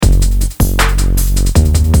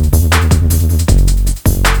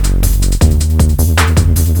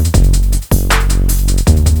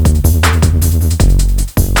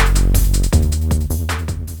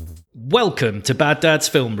Welcome to Bad Dad's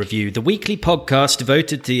Film Review, the weekly podcast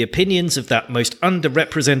devoted to the opinions of that most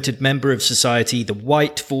underrepresented member of society, the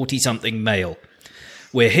white 40-something male.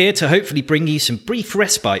 We're here to hopefully bring you some brief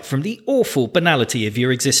respite from the awful banality of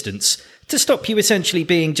your existence, to stop you essentially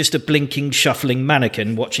being just a blinking, shuffling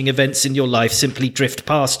mannequin watching events in your life simply drift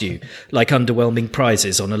past you, like underwhelming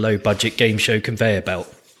prizes on a low-budget game show conveyor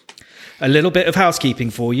belt. A little bit of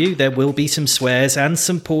housekeeping for you. There will be some swears and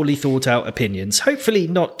some poorly thought out opinions. Hopefully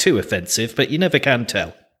not too offensive, but you never can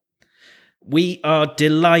tell. We are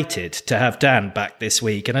delighted to have Dan back this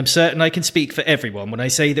week, and I'm certain I can speak for everyone when I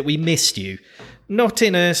say that we missed you. Not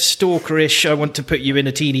in a stalkerish, I want to put you in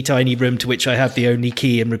a teeny tiny room to which I have the only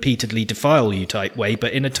key and repeatedly defile you type way,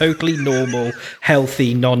 but in a totally normal,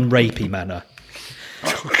 healthy, non-rapey manner.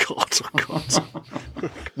 Oh God.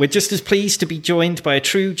 We're just as pleased to be joined by a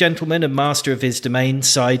true gentleman and master of his domain,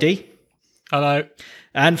 Sidey. Hello.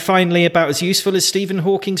 And finally, about as useful as Stephen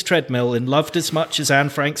Hawking's treadmill and loved as much as Anne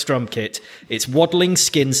Frank's drum kit, it's waddling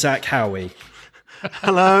skin sack Howie.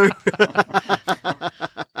 Hello.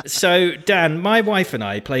 So, Dan, my wife and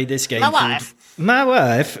I play this game My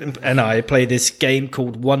wife and I play this game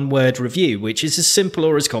called One Word Review, which is as simple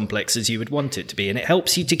or as complex as you would want it to be, and it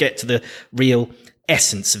helps you to get to the real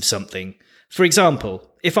essence of something. For example,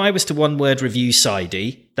 if I was to one-word review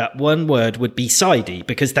Sidey, that one word would be Sidey,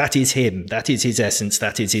 because that is him, that is his essence,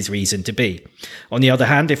 that is his reason to be. On the other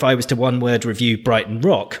hand, if I was to one-word review Brighton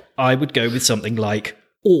Rock, I would go with something like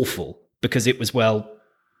awful, because it was, well,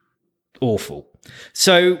 awful.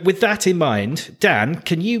 So, with that in mind, Dan,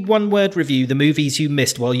 can you one-word review the movies you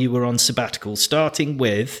missed while you were on sabbatical, starting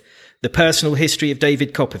with The Personal History of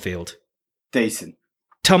David Copperfield? Decent.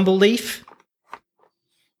 Tumbleleaf?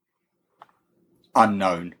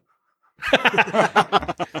 Unknown.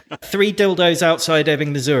 Three Dildos Outside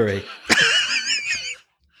Ebbing, Missouri?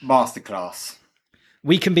 Masterclass.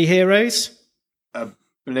 We Can Be Heroes?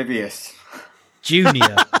 Oblivious.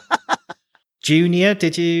 Junior? Junior,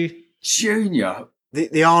 did you... Junior? The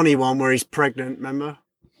Arnie one where he's pregnant, remember?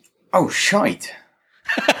 Oh, shite.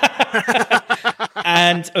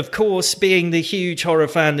 And, of course, being the huge horror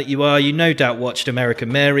fan that you are, you no doubt watched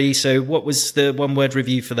American Mary, so what was the one-word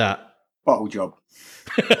review for that? Bottle job.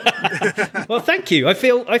 Well, thank you. I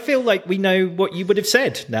feel like we know what you would have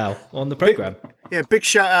said now on the programme. Yeah, big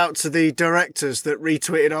shout out to the directors that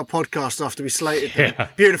retweeted our podcast after we slated them. Yeah.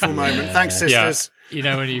 Beautiful moment. Thanks, sisters. Yeah. You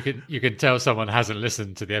know when you can tell someone hasn't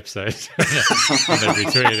listened to the episode when they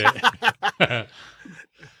retweeted it.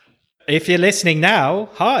 If you're listening now,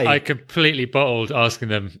 hi. I completely bottled asking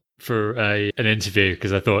them for an interview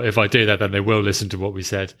because I thought if I do that, then they will listen to what we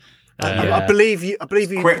said. I believe you.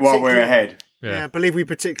 Quit while we're ahead. Yeah, I believe we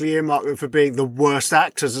particularly earmarked them for being the worst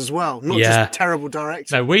actors as well, not just terrible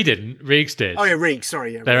directors. No, we didn't. Reeks did. Oh yeah, Reeks.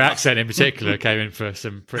 Sorry, yeah. Their accent in particular came in for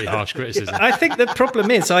some pretty harsh criticism. I think the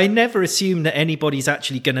problem is I never assume that anybody's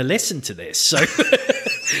actually going to listen to this. So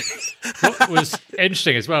what was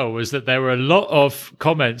interesting as well was that there were a lot of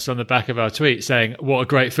comments on the back of our tweet saying what a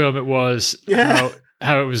great film it was,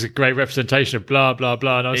 how it was a great representation of blah blah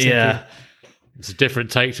blah, and I was thinking, it's a different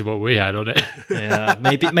take to what we had on it. Yeah,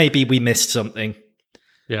 maybe we missed something.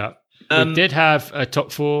 Yeah. We did have a top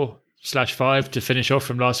 4/5 to finish off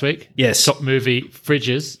from last week. Yes. Top movie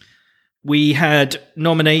fridges. We had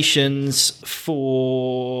nominations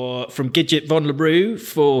from Gidget Von LaRue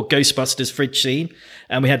for Ghostbusters fridge scene,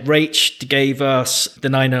 and we had Rach gave us the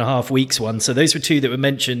 9.5 weeks one. So those were two that were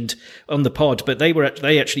mentioned on the pod, but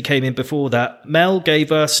they actually came in before that. Mel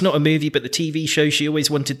gave us not a movie, but the TV show. She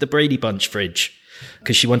always wanted the Brady Bunch fridge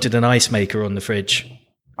because she wanted an ice maker on the fridge.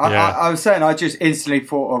 I was saying I just instantly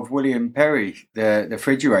thought of William Perry, the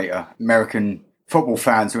refrigerator. American football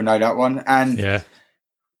fans will know that one, and yeah.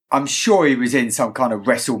 I'm sure he was in some kind of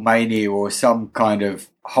WrestleMania or some kind of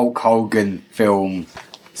Hulk Hogan film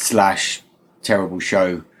 / terrible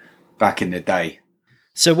show back in the day.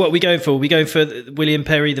 So what are we going for? Are we going for William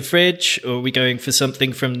Perry the fridge, or are we going for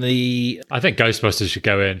something from the... I think Ghostbusters should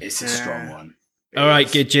go in. It's a strong one. All right,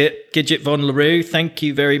 Gidget Von LaRue, thank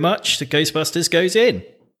you very much. The Ghostbusters goes in.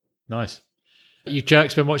 Nice. You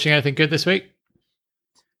jerks been watching anything good this week?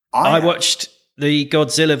 I watched the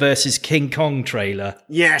Godzilla versus King Kong trailer.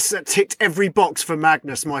 Yes, that ticked every box for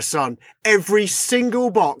Magnus, my son. Every single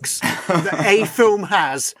box that a film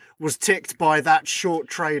has was ticked by that short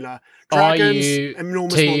trailer. Dragons,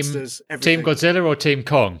 enormous monsters, everything. Team Godzilla or Team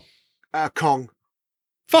Kong? Kong.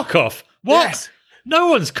 Fuck off. What? Yes. No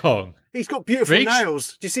one's Kong. He's got beautiful Riggs?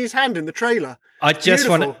 nails. Do you see his hand in the trailer? I just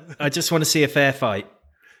want to see a fair fight.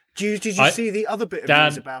 Did you see the other bit of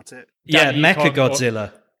news about it? Yeah, Mecha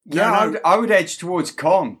Godzilla. Yeah, I would edge towards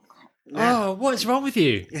Kong. Oh, what is wrong with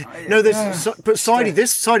you? Yeah. No, but Sidey,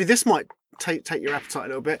 this might take your appetite a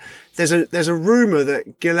little bit. There's a rumor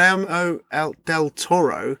that Guillermo del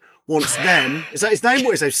Toro wants them. Is that his name?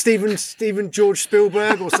 What is it? Steven George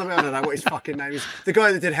Spielberg or something? I don't know what his fucking name is. The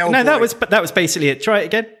guy that did Hellboy. No, that was basically it. Try it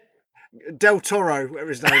again. Del Toro, whatever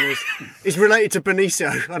his name is, is related to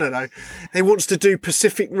Benicio. I don't know. He wants to do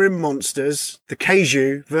Pacific Rim monsters, the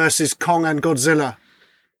Kaiju versus Kong and Godzilla.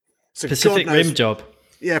 So Pacific Rim job.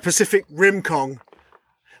 Yeah, Pacific Rim Kong,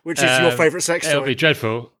 which is your favourite sex toy. It'll be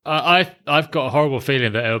dreadful. I've got a horrible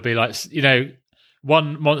feeling that it'll be like,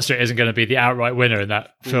 one monster isn't going to be the outright winner in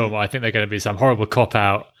that film. I think they're going to be some horrible cop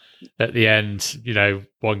out at the end.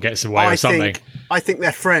 One gets away or something. I think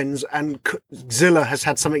they're friends, and Zilla has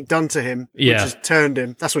had something done to him, which has turned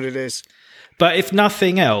him. That's what it is. But if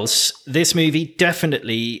nothing else, this movie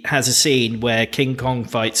definitely has a scene where King Kong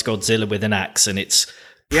fights Godzilla with an axe, and it's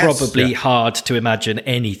probably hard to imagine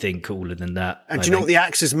anything cooler than that. And do you know what the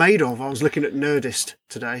axe is made of? I was looking at Nerdist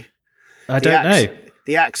today. I don't know.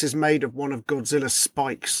 The axe is made of one of Godzilla's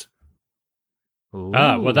spikes. Ooh.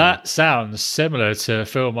 Well, that sounds similar to a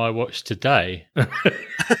film I watched today.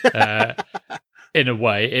 In a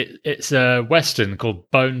way, it's a Western called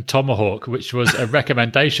Bone Tomahawk, which was a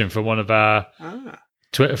recommendation from one of our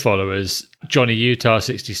Twitter followers, Johnny Utah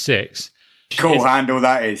 66. Cool handle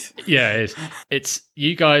that is. Yeah, it is. It's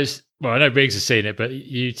you guys. Well, I know Riggs has seen it, but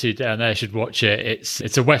you two down there should watch it.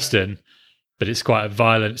 It's a Western, but it's quite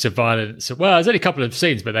violent. Well, there's only a couple of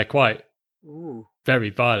scenes, but they're quite very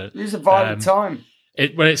violent. It's a violent time.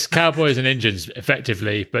 It's cowboys and Indians,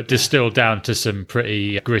 effectively, but distilled down to some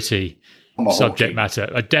pretty gritty subject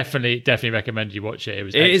matter. I definitely recommend you watch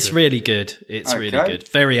it. It is really good. It's really good.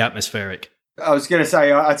 Very atmospheric. I was going to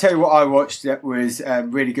say, I'll tell you what I watched that was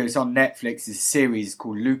really good. It's on Netflix. It's a series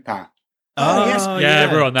called Lupin. Oh, yes.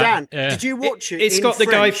 Yeah, we're on that. Dan, did you watch it? It's got French?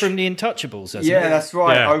 the guy from The Untouchables, hasn't it? Yeah, that's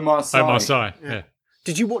right. Yeah. Omar Sy. Omar Sy. Yeah.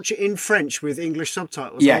 Did you watch it in French with English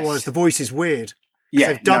subtitles? Yes. Otherwise, the voice is weird. Yeah,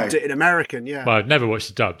 they've dubbed it in American. Yeah. Well, I've never watched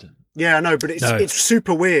it dubbed. Yeah, I know, but it's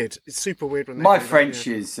super weird. It's super weird when my French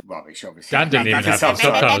is rubbish, obviously. Dan didn't even have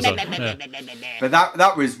subtitles on. Yeah. But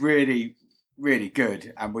that was really, really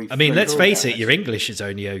good. And let's face it, your English is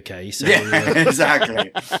only okay. So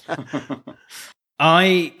exactly.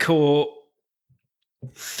 I caught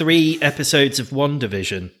 3 episodes of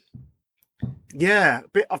WandaVision. Yeah,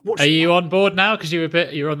 I've watched. Are you on board now? Because you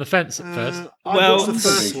were on the fence at first. Well, watched the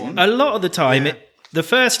first one. A lot of the time, the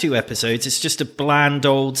first 2 episodes, it's just a bland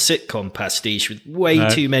old sitcom pastiche with way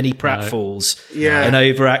too many pratfalls and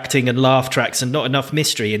overacting and laugh tracks and not enough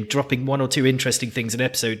mystery, and dropping 1 or 2 interesting things an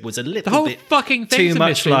episode was a little bit fucking too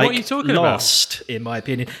much mystery. like what are you talking Lost, in my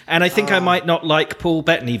opinion. And I think I might not like Paul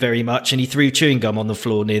Bettany very much, and he threw chewing gum on the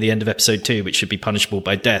floor near the end of episode 2, which should be punishable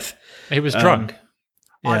by death. He was drunk.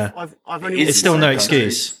 Yeah, I've only it's still no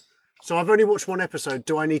excuse. So I've only watched 1 episode.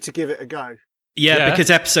 Do I need to give it a go? Yeah,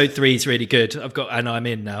 because episode 3 is really good. I'm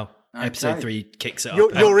in now. Okay. Episode 3 kicks it up.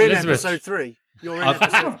 You're in episode 3. You're in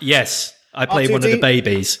episode. Yes, I play one of the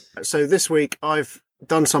babies. So this week I've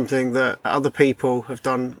done something that other people have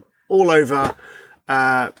done all over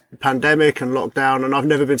pandemic and lockdown, and I've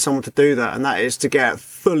never been someone to do that, and that is to get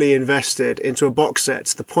fully invested into a box set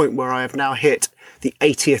to the point where I have now hit the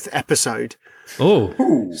 80th episode.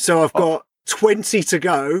 Oh, so I've got 20 to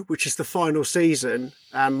go, which is the final season,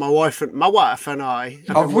 and my wife and I.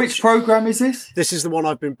 Of which program is this? This is the one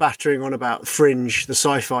I've been battering on about, Fringe, the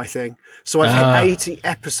sci-fi thing. So I've had 80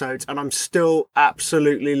 episodes, and I'm still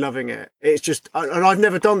absolutely loving it. It's just, and I've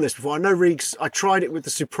never done this before. I know Riggs. I tried it with the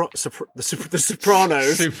Sopranos. The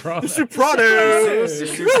Sopranos.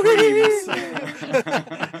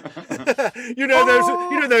 You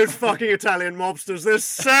know those fucking Italian mobsters. They're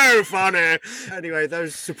so funny. Anyway,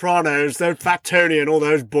 those Sopranos, those Fat Tony, and all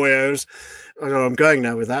those boyos. I don't know where I'm going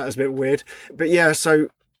now with that. It's a bit weird, but yeah. So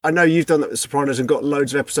I know you've done that with Sopranos and got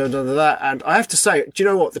loads of episodes under that. And I have to say, do you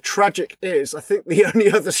know what the tragic is? I think the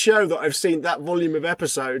only other show that I've seen that volume of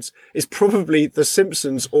episodes is probably The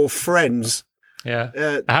Simpsons or Friends.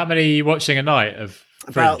 Yeah. How many are you watching a night of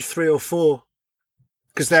Fringe? About 3 or 4.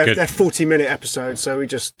 Because they're 40-minute episodes, so we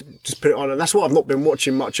just put it on, and that's what I've not been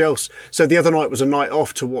watching much else. So the other night was a night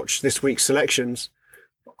off to watch this week's selections.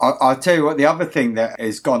 I'll tell you what, the other thing that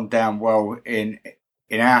has gone down well in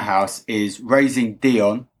our house is Raising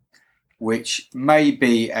Dion, which may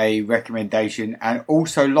be a recommendation, and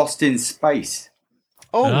also Lost in Space.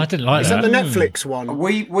 Oh, I didn't like that. Is that the Netflix one?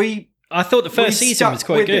 I thought the first season was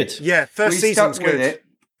quite good. Yeah, first season's good. With it,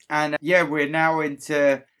 and we're now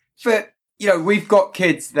into... we've got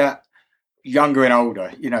kids that younger and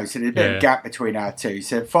older, so there's a bit of a gap between our two.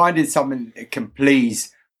 So finding something that can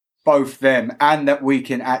please both them and that we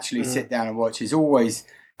can actually sit down and watch is always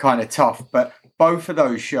kind of tough. But both of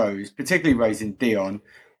those shows, particularly Raising Dion,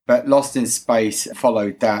 but Lost in Space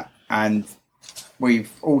followed that, and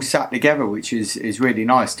we've all sat together, which is really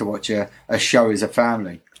nice to watch a show as a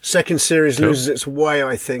family. Second series loses its way,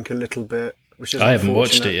 I think, a little bit, which is I haven't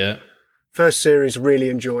watched it yet. First series, really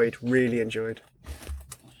enjoyed.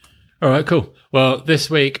 All right, cool. Well, this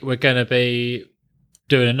week we're going to be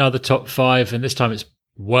doing another top 5, and this time it's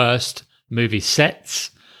worst movie sets.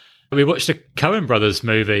 We watched a Coen Brothers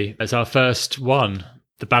movie as our first one,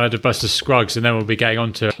 The Ballad of Buster Scruggs, and then we'll be getting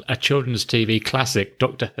on to a children's TV classic,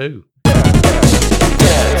 Doctor Who.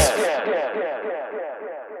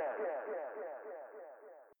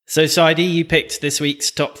 So, Saidi, you picked this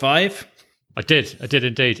week's top 5? I did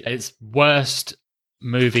indeed. It's worst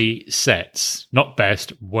movie sets, not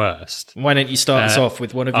best, worst. Why don't you start us off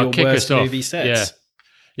with one of your worst movie sets?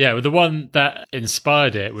 Yeah, well, the one that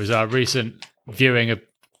inspired it was our recent viewing of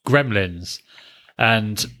Gremlins,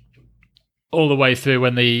 and all the way through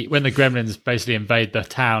when the Gremlins basically invade the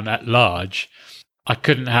town at large, I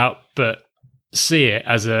couldn't help but see it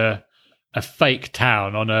as a fake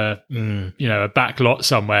town on a back lot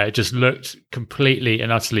somewhere. It just looked completely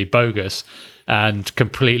and utterly bogus, and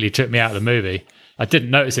completely took me out of the movie. I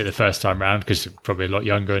didn't notice it the first time round because probably a lot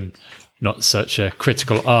younger and not such a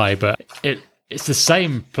critical eye, but it's the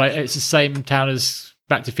same it's the same town as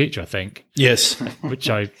Back to the Future, I think. Yes. Which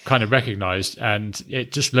I kind of recognised, and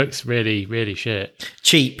it just looks really, really shit.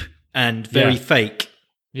 Cheap and very fake.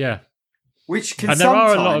 Yeah. Which can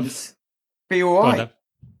sometimes be all right.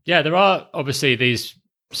 Yeah, there are obviously these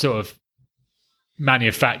sort of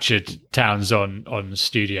manufactured towns on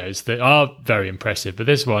studios that are very impressive, but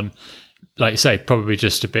this one, like you say, probably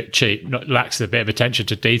just a bit cheap, lacks a bit of attention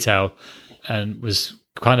to detail, and was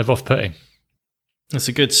kind of off-putting. That's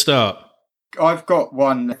a good start. I've got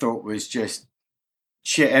one I thought was just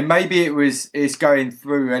shit, and maybe it's going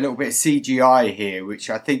through a little bit of CGI here, which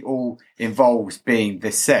I think all involves being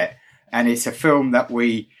the set, and it's a film that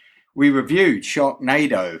we reviewed,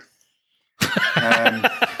 Sharknado,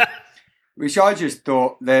 which I just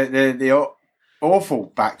thought the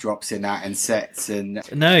awful backdrops in that and sets, and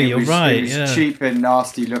no, you're right. It was cheap and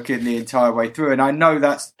nasty looking the entire way through, and I know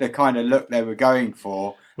that's the kind of look they were going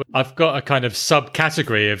for. I've got a kind of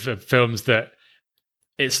subcategory of films that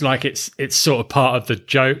it's like it's sort of part of the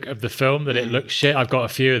joke of the film that it looks shit. I've got a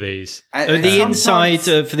few of these. The inside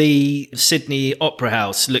of the Sydney Opera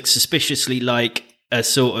House looks suspiciously like a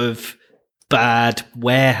sort of bad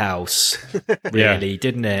warehouse, really,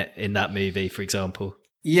 didn't it, in that movie, for example?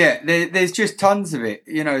 Yeah, there's just tons of it,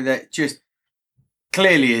 that just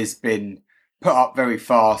clearly has been put up very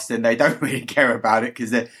fast, and they don't really care about it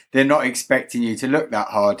because they're not expecting you to look that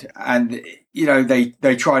hard. And,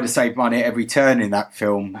 they try to save money at every turn in that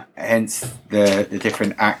film, hence the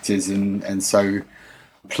different actors and so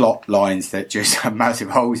plot lines that just have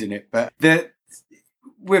massive holes in it. But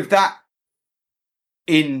with that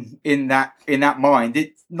in that mind,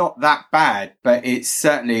 it's not that bad, but it's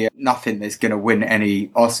certainly nothing that's going to win any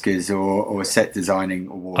Oscars or set designing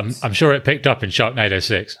awards. I'm sure it picked up in Sharknado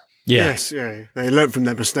 6. Yeah. Yes, yeah. They learned from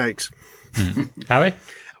their mistakes. Harry?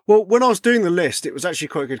 Well, when I was doing the list, it was actually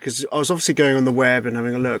quite good because I was obviously going on the web and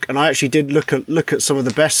having a look, and I actually did look at some of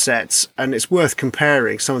the best sets, and it's worth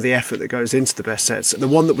comparing some of the effort that goes into the best sets. The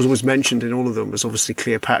one that was always mentioned in all of them was obviously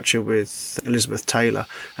Cleopatra with Elizabeth Taylor,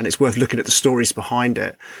 and it's worth looking at the stories behind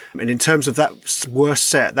it. And in terms of that worst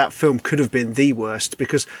set, that film could have been the worst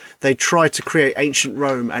because they tried to create ancient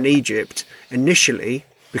Rome and Egypt initially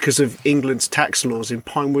because of England's tax laws in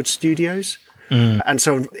Pinewood Studios. And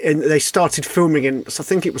so they started filming in, so I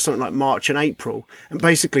think it was something like March and April. And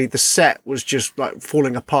basically the set was just like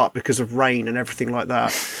falling apart because of rain and everything like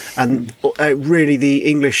that. And really the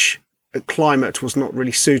English climate was not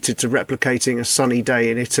really suited to replicating a sunny day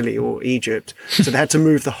in Italy or Egypt. So they had to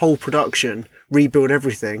move the whole production, rebuild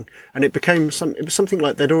everything. And it was something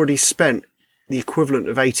like they'd already spent the equivalent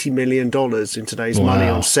of $80 million in today's money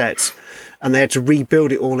on sets. And they had to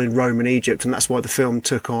rebuild it all in Rome and Egypt, and that's why the film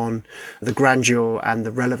took on the grandeur and the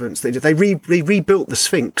relevance. They rebuilt the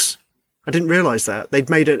Sphinx. I didn't realise that.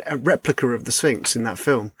 They'd made a replica of the Sphinx in that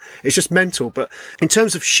film. It's just mental. But in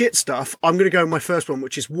terms of shit stuff, I'm going to go with my first one,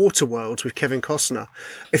 which is Waterworld with Kevin Costner.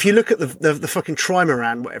 If you look at the fucking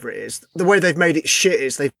trimaran, whatever it is, the way they've made it shit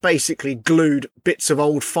is they've basically glued bits of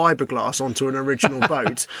old fiberglass onto an original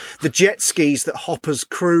boat. The jet skis that Hopper's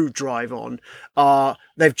crew drive on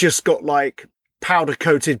they've just got like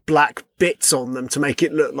powder-coated black bits on them to make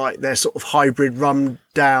it look like they're sort of hybrid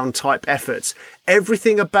run-down type efforts.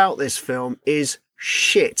 Everything about this film is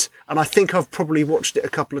shit. And I think I've probably watched it a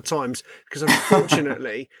couple of times because,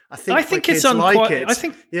 unfortunately, I think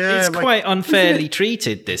it's quite unfairly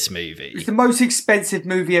treated. This movie. It's the most expensive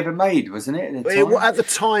movie ever made, wasn't it? At the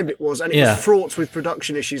time, it was, and it was fraught with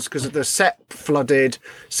production issues because of the set flooded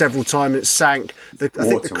several times. It sank. I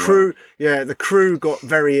think the crew got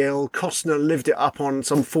very ill. Costner lived it up on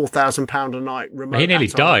some £4,000 a night remote. He nearly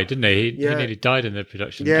died, didn't he? He nearly died in the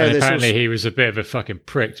production. Yeah, and apparently he was a bit of a fucking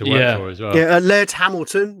prick to work for as well. Yeah, Laird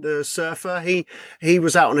Hamilton, the surfer, he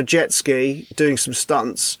was out on a jet ski doing some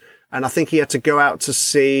stunts, and I think he had to go out to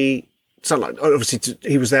see something. Obviously,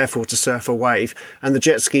 he was there to surf a wave, and the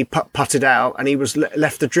jet ski putted out, and he was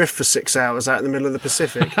left adrift for 6 hours out in the middle of the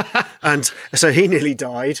Pacific, and so he nearly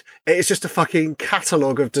died. It's just a fucking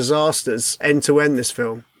catalogue of disasters, end to end. This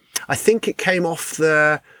film, I think it came off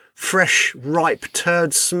the fresh, ripe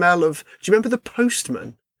turd smell of. Do you remember The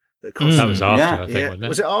Postman? That was after, I think, wasn't it?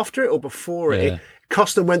 Was it after it or before it?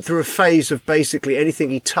 Costner went through a phase of basically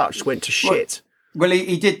anything he touched went to shit. Well,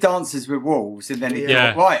 he did Dances with Wolves, and then he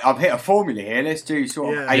thought, right, I've hit a formula here. Let's do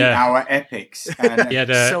sort of 8-hour epics. And he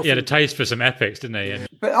had a taste for some epics, didn't he?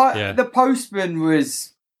 But The Postman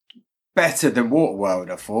was better than Waterworld,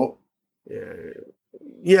 I thought.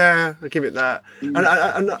 Yeah, I'll give it that.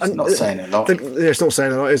 It's not saying a lot. It's not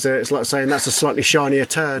saying a lot, is it? It's like saying that's a slightly shinier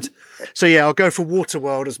turd. So yeah, I'll go for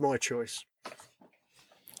Waterworld as my choice.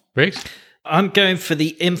 Briggs? I'm going for the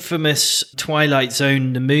infamous Twilight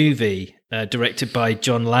Zone, the movie, directed by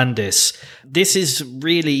John Landis. This is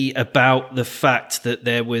really about the fact that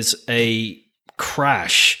there was a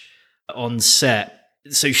crash on set.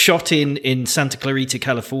 So shot in Santa Clarita,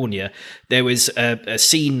 California, there was a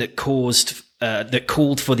scene that called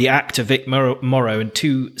for the actor Vic Morrow and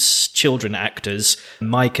two children actors,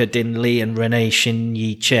 Micah Din Lee and Renee Shin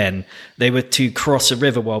Yi Chen. They were to cross a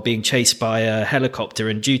river while being chased by a helicopter,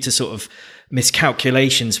 and due to sort of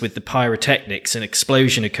miscalculations with the pyrotechnics, an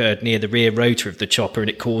explosion occurred near the rear rotor of the chopper, and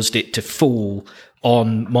it caused it to fall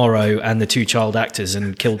on Morrow and the two child actors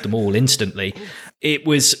and killed them all instantly. It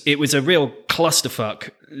was a real clusterfuck.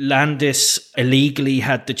 Landis illegally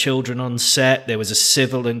had the children on set. There was a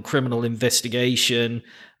civil and criminal investigation.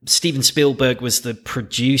 Steven Spielberg was the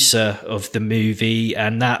producer of the movie,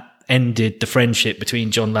 and that ended the friendship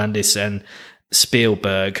between John Landis and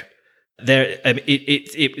Spielberg.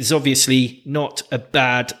 It was obviously not a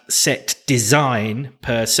bad set design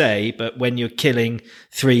per se, but when you're killing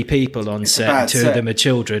 3 people on set and 2 of them are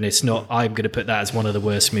children, it's not. I'm going to put that as one of the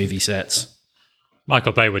worst movie sets.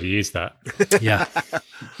 Michael Bay would have used that. Yeah.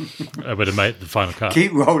 I would have made the final cut.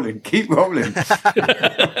 Keep rolling.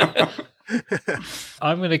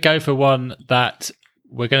 I'm going to go for one that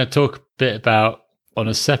we're going to talk a bit about on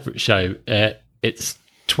a separate show. It's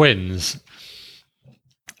Twins.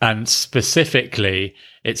 And specifically,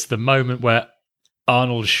 it's the moment where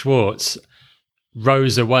Arnold Schwartz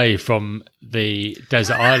rows away from the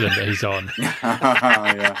desert island that he's on.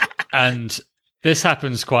 And this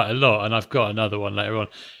happens quite a lot, and I've got another one later on.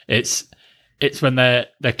 It's when they're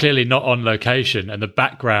clearly not on location, and the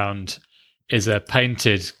background is a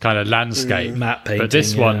painted kind of landscape. Matte painting, but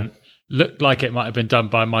this one looked like it might have been done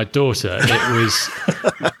by my daughter. It was,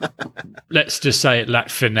 let's just say, it lacked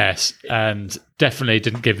finesse, and definitely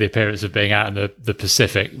didn't give the appearance of being out in the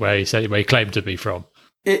Pacific where he claimed to be from.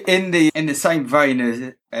 In the same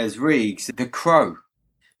vein as Riggs, The Crow.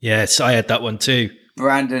 Yes, I had that one too.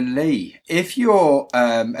 Brandon Lee. If you're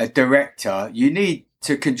a director, you need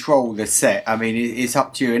to control the set. I mean, it's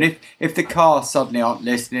up to you. And if the cast suddenly aren't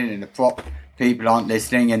listening and the prop people aren't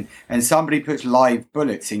listening and somebody puts live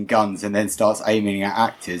bullets in guns and then starts aiming at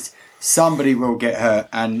actors, somebody will get hurt.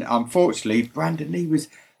 And unfortunately, Brandon Lee was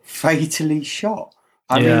fatally shot.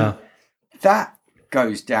 I mean, that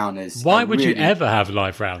goes down as... Why would you ever have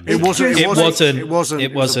live rounds? It wasn't.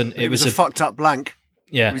 It was a fucked up blank.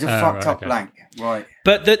 Yeah. It was a fucked up blank. Right.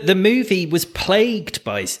 But the movie was plagued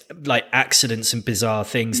by like accidents and bizarre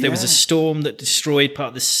things. There was a storm that destroyed part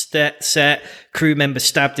of the set. Crew member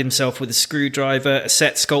stabbed himself with a screwdriver. A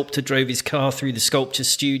set sculptor drove his car through the sculpture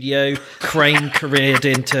studio. Crane careered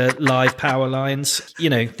into live power lines. You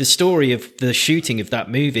know, the story of the shooting of that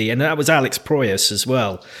movie. And that was Alex Proyas as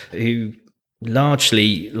well, who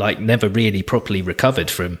largely never really properly recovered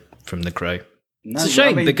from The Crow. No, it's a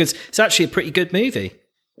shame because it's actually a pretty good movie.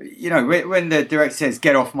 You know, when the director says,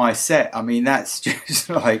 get off my set, I mean, that's just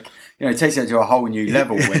like, you know, it takes it to a whole new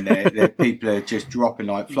level when the people are just dropping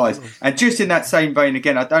like flies. And just in that same vein,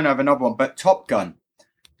 again, I don't have another one, but Top Gun,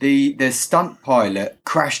 the stunt pilot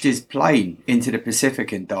crashed his plane into the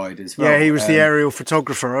Pacific and died as well. Yeah, he was the aerial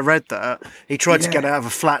photographer. I read that. He tried to get out of a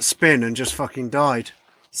flat spin and just fucking died.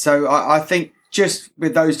 So I think just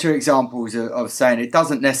with those two examples of saying it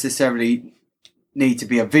doesn't necessarily need to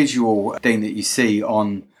be a visual thing that you see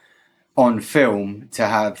on film to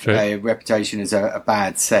have a reputation as a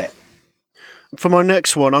bad set. For my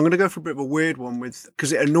next one, I'm going to go for a bit of a weird one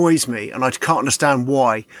because it annoys me and I can't understand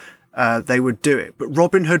why they would do it. But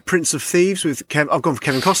Robin Hood, Prince of Thieves with I've gone for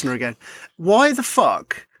Kevin Costner again. Why the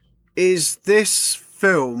fuck is this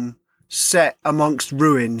film set amongst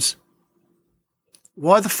ruins?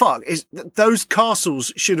 Why the fuck is those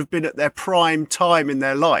castles should have been at their prime time in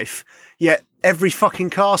their life, yet every fucking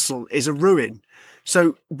castle is a ruin.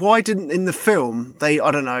 So why didn't in the film they,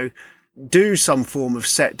 I don't know, do some form of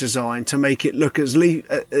set design to make it look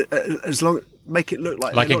make it look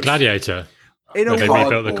like in Gladiator? They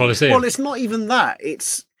rebuilt the Colosseum. Well, it's not even that.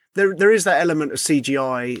 It's there is that element of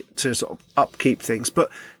CGI to sort of upkeep things, but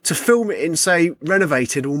to film it in, say,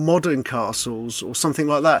 renovated or modern castles or something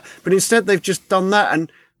like that. But instead, they've just done that,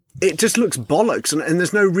 and it just looks bollocks, and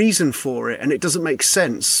there's no reason for it, and it doesn't make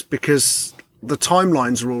sense because the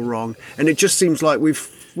timelines are all wrong, and it just seems like we've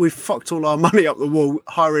fucked all our money up the wall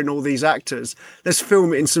hiring all these actors. Let's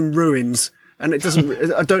film it in some ruins. And it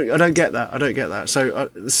doesn't. I don't get that. I don't get that.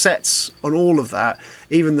 So the sets on all of that,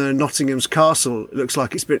 even the Nottingham's castle, looks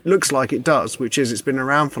like it does, which is it's been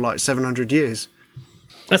around for like 700 years.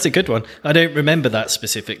 That's a good one. I don't remember that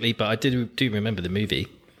specifically, but I do remember the movie.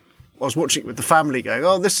 I was watching it with the family, going,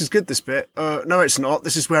 "Oh, this is good. This bit. No, it's not.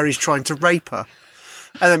 This is where he's trying to rape her."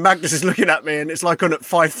 And then Magnus is looking at me, and it's like on at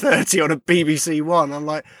 5:30 on a BBC One. I'm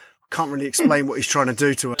like, can't really explain what he's trying to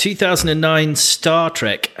do to her. 2009 Star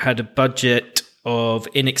Trek had a budget of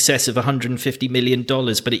in excess of $150 million,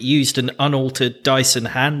 but it used an unaltered Dyson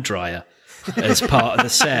hand dryer as part of the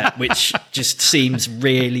set, which just seems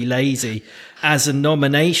really lazy. As a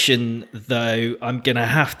nomination, though, I'm going to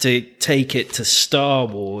have to take it to Star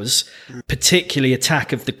Wars, particularly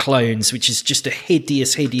Attack of the Clones, which is just a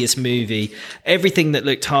hideous, hideous movie. Everything that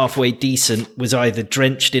looked halfway decent was either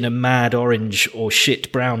drenched in a mad orange or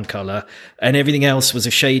shit brown colour, and everything else was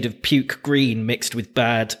a shade of puke green mixed with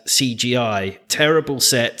bad CGI. Terrible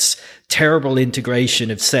sets, terrible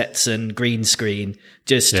integration of sets and green screen.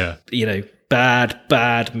 Just,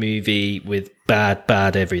 bad movie with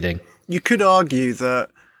bad everything. You could argue that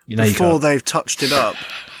before they've touched it up,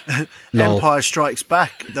 Empire Strikes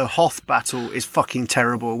Back, the Hoth battle is fucking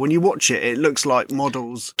terrible. When you watch it, it looks like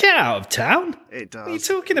models. Get out of town. It does. What are you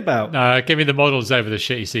talking about? No, give me the models over the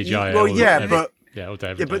shitty CGI. Well, yeah, but... all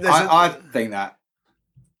day, but I think that,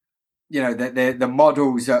 the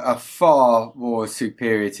models are far more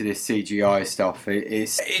superior to this CGI stuff. It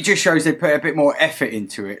just shows they put a bit more effort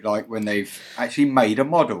into it, like when they've actually made a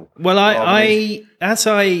model. Well, as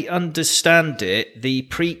I understand it, the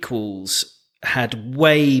prequels had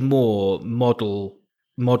way more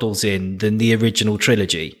models in than the original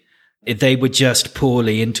trilogy. They were just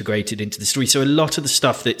poorly integrated into the story. So a lot of the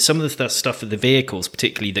stuff some of the stuff of the vehicles,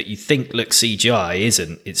 particularly that you think looks CGI,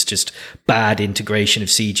 isn't. It's just bad integration of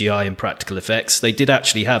CGI and practical effects. They did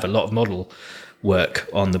actually have a lot of model work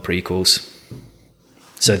on the prequels.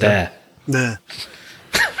 So there. I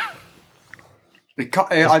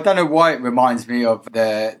don't know why it reminds me of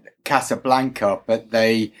the Casablanca, but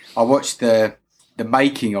I watched the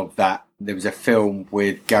making of that. There was a film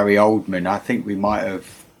with Gary Oldman. I think we might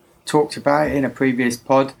have talked about it in a previous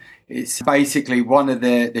pod. It's basically one of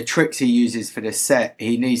the tricks he uses for the set.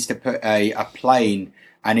 He needs to put a plane,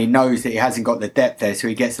 and he knows that he hasn't got the depth there, so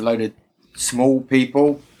he gets a load of small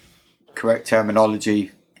people, correct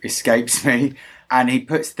terminology escapes me, and he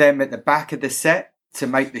puts them at the back of the set to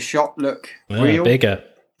make the shot look real. Bigger.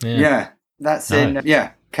 Yeah, that's in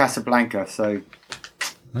Casablanca, so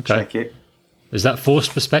check it. Is that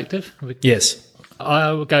forced perspective? Yes.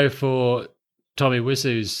 I will go for Tommy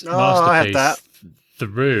Wiseau's masterpiece, The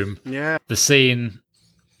Room. Yeah. The scene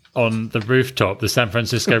on the rooftop, the San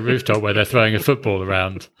Francisco rooftop, where they're throwing a football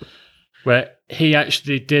around, where he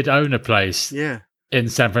actually did own a place in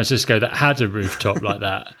San Francisco that had a rooftop like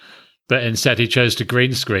that, but instead he chose to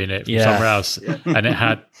green screen it from somewhere else, and it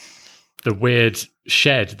had the weird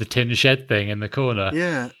shed, the tin shed thing in the corner.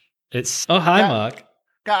 Yeah. It's... Oh, hi, Mark.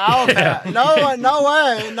 Get out of here. No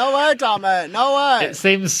way, damn it. No way. It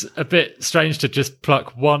seems a bit strange to just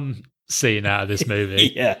pluck one scene out of this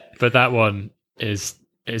movie. Yeah. But that one is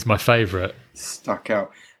my favourite. Stuck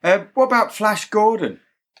out. What about Flash Gordon?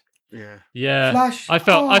 Yeah. Flash. I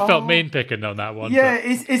felt mean picking on that one. Yeah,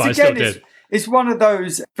 it's one of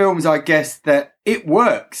those films, I guess, that it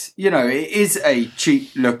works. It is a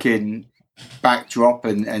cheap looking backdrop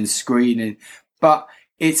and screen, but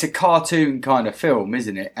it's a cartoon kind of film,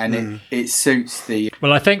 isn't it? And it suits the...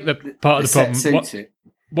 Well, I think that part of the problem... Suits it.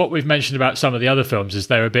 what we've mentioned about some of the other films is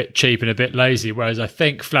they're a bit cheap and a bit lazy, whereas I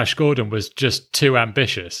think Flash Gordon was just too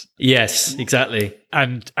ambitious. Yes, exactly.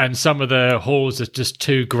 And some of the halls are just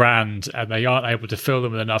too grand, and they aren't able to fill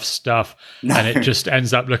them with enough stuff, and it just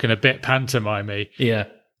ends up looking a bit pantomimey. Yeah.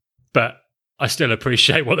 But I still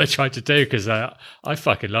appreciate what they're trying to do, because I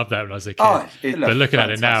fucking loved that when I was a kid. But looking at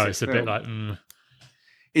it now, it's a bit like...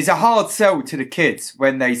 It's a hard sell to the kids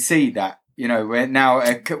when they see that,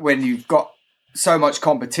 when you've got so much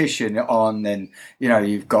competition on, and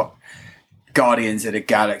you've got Guardians of the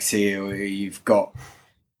Galaxy, or you've got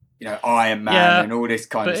Iron Man and all this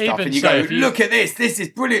kind of stuff, and you go, look at this is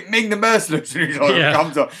brilliant, Ming the Merciless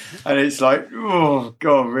comes on, and it's like, oh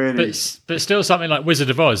god, really. But still, something like Wizard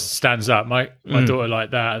of Oz stands up. My daughter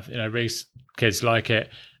liked that. Reese kids like it.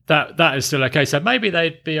 That is still okay. So maybe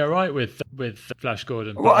they'd be all right with Flash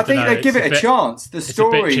Gordon. Well, I think they give it a chance. The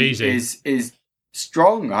story is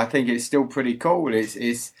strong. I think it's still pretty cool. It's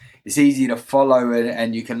easy to follow,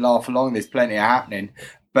 and you can laugh along. There's plenty of happening,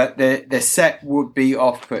 but the set would be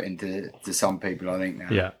off-putting to some people, I think now.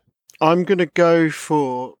 Yeah, I'm going to go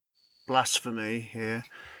for blasphemy here.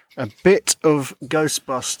 A bit of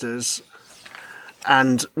Ghostbusters,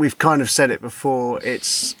 and we've kind of said it before.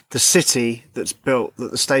 It's the city that's built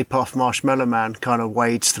that the Stay Puft Marshmallow Man kind of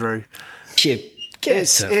wades through.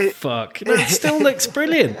 Fuck! It still looks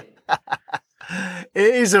brilliant.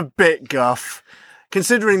 It is a bit guff,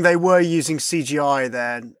 considering they were using CGI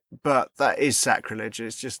then, but that is sacrilege.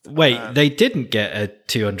 It's just... Wait, they didn't get a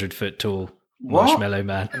 200-foot tall Marshmallow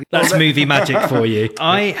Man. That's movie magic for you.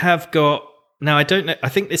 I have got... Now, I don't know. I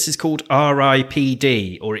think this is called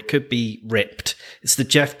R.I.P.D., or it could be Ripped. It's the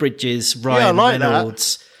Jeff Bridges, Ryan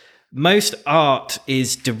Reynolds. That. Most art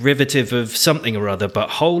is derivative of something or other, but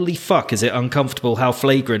holy fuck, is it uncomfortable how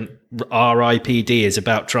flagrant R.I.P.D. is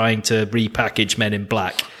about trying to repackage Men in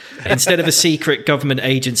Black. Instead of a secret government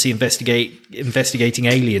agency investigating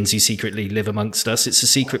aliens who secretly live amongst us, it's a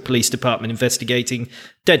secret police department investigating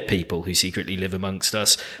dead people who secretly live amongst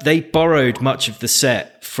us. They borrowed much of the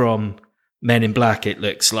set from Men in Black, it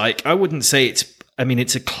looks like. I wouldn't say it's a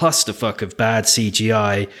clusterfuck of bad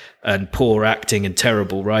CGI and poor acting and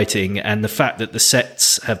terrible writing, and the fact that the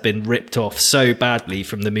sets have been ripped off so badly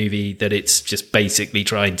from the movie that it's just basically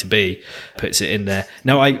trying to be puts it in there.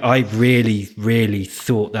 No, I really, really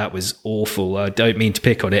thought that was awful. I don't mean to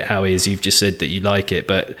pick on it, Howie, as you've just said that you like it,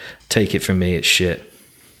 but take it from me, it's shit.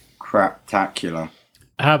 Craptacular.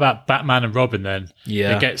 How about Batman and Robin then?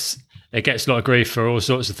 Yeah. It gets a lot of grief for all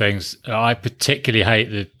sorts of things. I particularly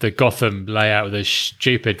hate the Gotham layout with those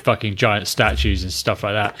stupid fucking giant statues and stuff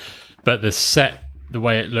like that. But the set, the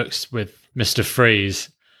way it looks with Mr. Freeze.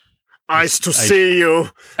 Nice to see you.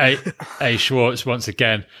 A. Schwartz once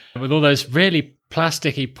again. With all those really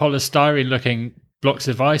plasticky, polystyrene-looking blocks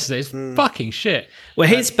of ice, it's fucking shit. Well,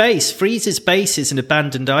 Freeze's base is an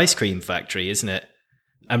abandoned ice cream factory, isn't it?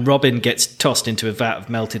 And Robin gets tossed into a vat of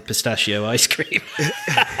melted pistachio ice cream.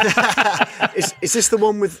 Is this the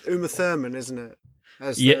one with Uma Thurman, isn't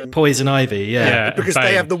it? Poison Ivy, yeah. Because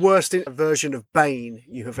they have the worst version of Bane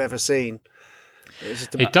you have ever seen.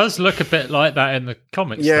 It does look a bit like that in the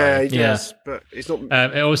comics. Yeah, it does, but it's not...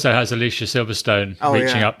 it also has Alicia Silverstone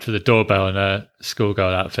reaching up to the doorbell in a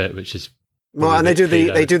schoolgirl outfit, which is... Well, and they do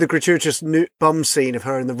the gratuitous bum scene of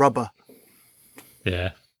her in the rubber.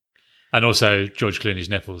 Yeah. And also George Clooney's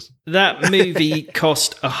nipples. That movie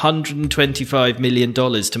cost $125 million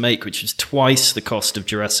to make, which was twice the cost of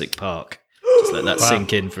Jurassic Park. Just let that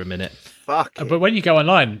sink in for a minute. Fuck. But when you go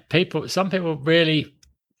online, some people really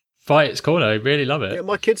fight its corner. They really love it. Yeah,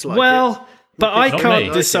 my kids like it. But I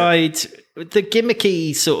can't decide. The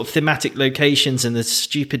gimmicky sort of thematic locations and the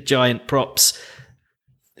stupid giant props,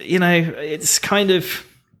 it's kind of...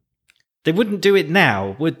 They wouldn't do it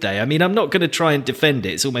now, would they? I mean, I'm not going to try and defend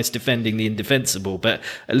it. It's almost defending the indefensible, but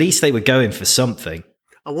at least they were going for something.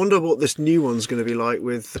 I wonder what this new one's going to be like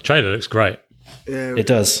with... The trailer looks great. Yeah, It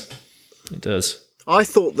does. I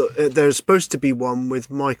thought that there's supposed to be one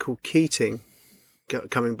with Michael Keating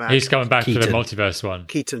coming back. He's coming back for the multiverse one.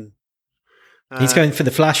 Keaton. He's going for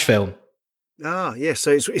the Flash film. Ah, yeah.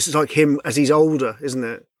 So it's like him as he's older, isn't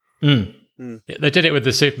it? Yeah, they did it with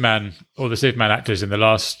the Superman actors in the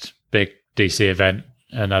last big DC event,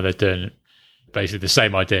 and now they're doing basically the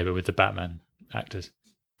same idea but with the Batman actors.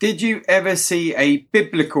 Did you ever see a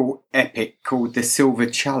biblical epic called The Silver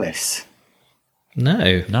Chalice?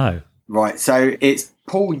 No. Right, so it's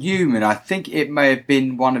Paul Newman. I think it may have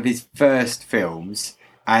been one of his first films,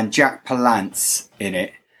 and Jack Palance in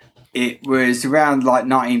it. It was around like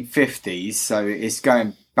 1950s, so it's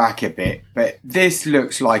going back a bit. But this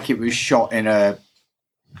looks like it was shot in a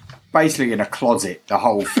basically in a closet the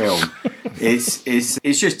whole film. It's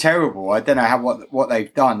just terrible. I don't know what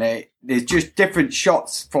they've done. There's just different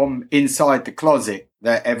shots from inside the closet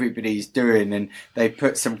that everybody's doing, and they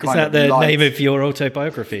put some kind of. Is that the name of your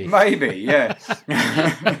autobiography? Maybe, yeah.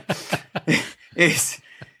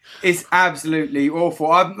 It's absolutely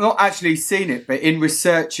awful. I've not actually seen it, but in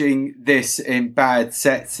researching this in bad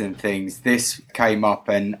sets and things, this came up,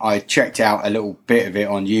 and I checked out a little bit of it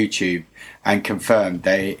on YouTube and confirmed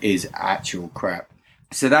that it is actual crap.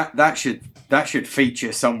 So that should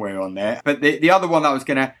feature somewhere on there. But the other one that I was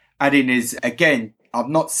going to add in is, again, I've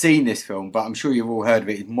not seen this film, but I'm sure you've all heard of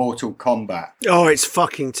it, is Mortal Kombat. Oh, it's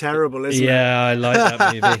fucking terrible, isn't it? Yeah, I like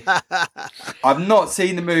that movie. I've not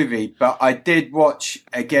seen the movie, but I did watch,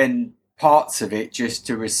 again, parts of it just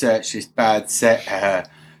to research this bad set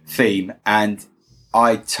theme, and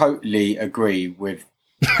I totally agree with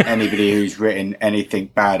anybody who's written anything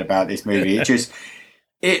bad about this movie.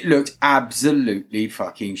 It looked absolutely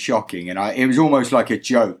fucking shocking, and it was almost like a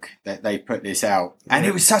joke that they put this out. And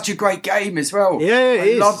it was such a great game as well. Yeah,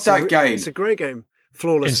 I loved that game. It's a great game.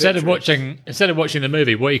 Flawless. Instead of watching the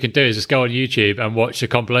movie, what you can do is just go on YouTube and watch a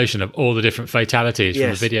compilation of all the different fatalities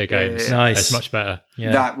from the video games. Yeah. Nice. It's much better.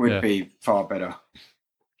 Yeah. That would be far better.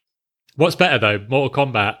 What's better though, Mortal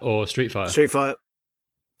Kombat or Street Fighter? Street Fighter.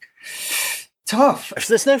 Tough.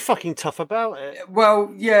 There's no fucking tough about it.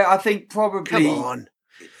 Well, yeah, I think probably. Come on.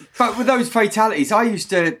 But with those fatalities, I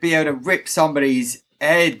used to be able to rip somebody's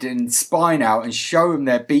head and spine out and show them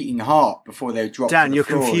their beating heart before they drop. Dan, you're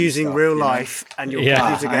confusing real life and your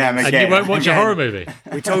computer games. And you won't watch a horror movie.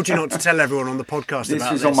 We told you not to tell everyone on the podcast this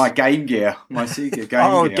about was this. on my Game Gear, my Sega Game Gear.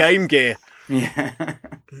 Oh, Game Gear. Yeah.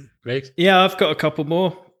 Yeah, I've got a couple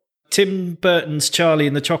more. Tim Burton's Charlie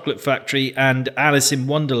and the Chocolate Factory and Alice in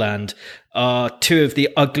Wonderland are two of the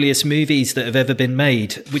ugliest movies that have ever been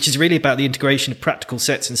made, which is really about the integration of practical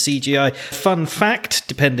sets and CGI. Fun fact,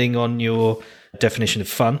 depending on your definition of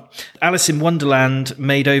fun, Alice in Wonderland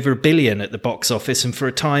made over $1 billion at the box office, and for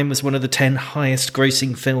a time was one of the 10 highest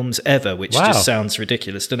grossing films ever, which just sounds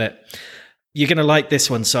ridiculous, doesn't it? You're going to like this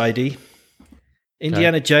one, Saidi.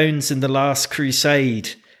 Indiana Jones and the Last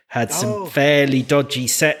Crusade had some fairly dodgy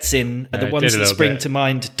sets in. The ones that spring to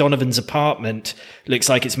mind, Donovan's apartment looks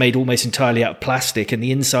like it's made almost entirely out of plastic, and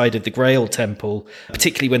the inside of the Grail Temple,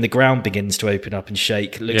 particularly when the ground begins to open up and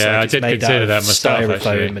shake, looks like it's made out of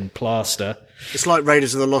styrofoam and plaster. It's like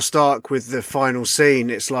Raiders of the Lost Ark with the final scene.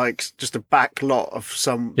 It's like just a back lot of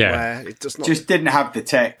somewhere. Yeah. It does not... Just didn't have the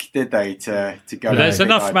tech, did they, to go? But there's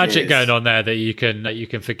enough magic going on there that you can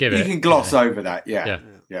forgive it. You can gloss over that. Yeah.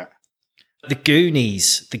 The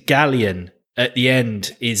Goonies, the galleon at the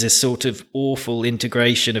end is a sort of awful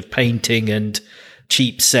integration of painting and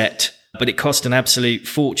cheap set, but it cost an absolute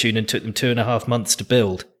fortune and took them 2.5 months to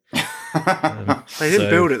build. They didn't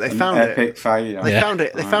build it; they found it. Epic failure. They found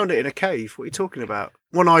it. They found it in a cave. What are you talking about?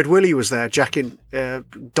 One-Eyed Willie was there, jacking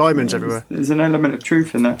diamonds everywhere. There's an element of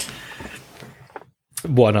truth in that.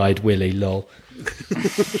 One-Eyed Willie, lol.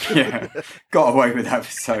 Yeah, got away with that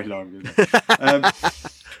for so long.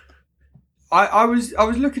 I was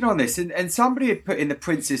looking on this, and somebody had put in The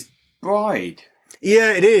Princess Bride.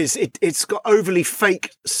 Yeah, it is. It's got overly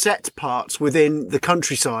fake set parts within the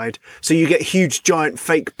countryside, so you get huge, giant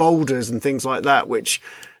fake boulders and things like that, which...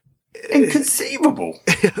 Inconceivable.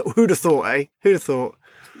 Who'd have thought, eh? Who'd have thought?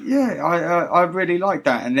 Yeah, I really like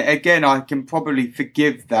that. And again, I can probably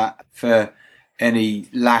forgive that for any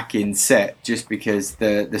lack in set, just because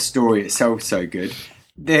the story itself is so good.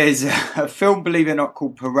 There's a film, believe it or not,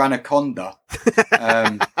 called Piranaconda.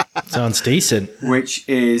 Sounds decent. Which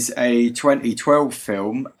is a 2012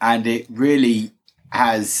 film, and it really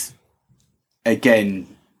has,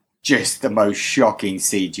 again, just the most shocking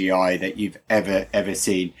CGI that you've ever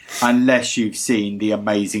seen, unless you've seen The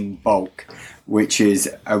Amazing Bulk, which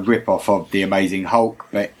is a rip-off of The Amazing Hulk,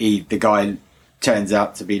 but the guy turns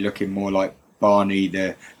out to be looking more like Barney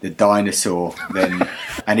the dinosaur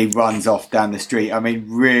and he runs off down the street. I mean,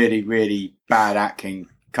 really, really bad acting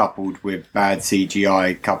coupled with bad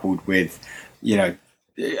CGI, coupled with, a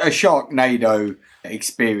Sharknado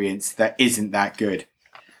experience that isn't that good.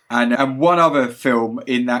 And one other film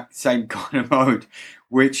in that same kind of mode,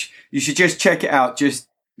 which you should just check it out. Just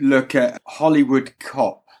look at Hollywood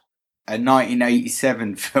Cop, a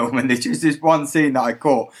 1987 film. And there's just this one scene that I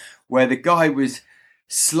caught where the guy was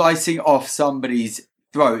slicing off somebody's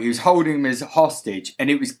throat. He was holding him as a hostage, and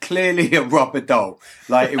it was clearly a rubber doll.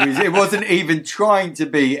 Like it wasn't even trying to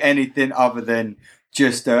be anything other than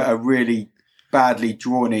just a really badly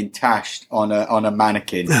drawn in tash on a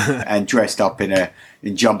mannequin and dressed up in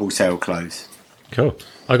jumble sale clothes. Cool.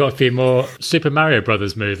 I got a few more. Super Mario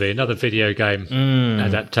Brothers movie, another video game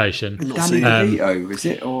adaptation. Danny DeVito, is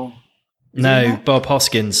it? Or no, Bob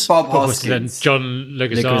Hoskins. Bob Hoskins. And John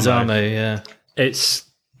Leguizamo. Yeah. It's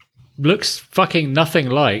looks fucking nothing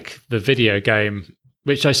like the video game,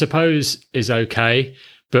 which I suppose is okay,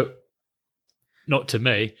 but not to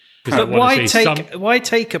me. But why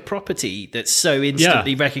take a property that's so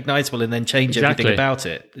instantly recognisable and then change everything about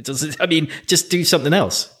it? It doesn't. I mean, just do something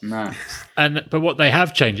else. No. But what they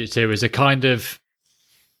have changed it to is a kind of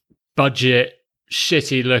budget,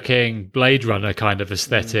 shitty-looking Blade Runner kind of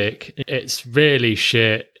aesthetic. It's really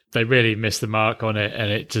shit. They really missed the mark on it,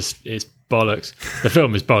 and it's bollocks. The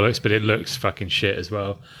film is bollocks, but it looks fucking shit as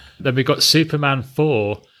well. Then we got Superman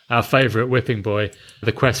 4, our favourite whipping boy,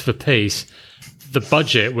 The Quest for Peace. The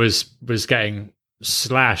budget was getting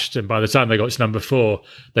slashed, and by the time they got to number 4,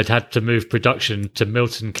 they'd had to move production to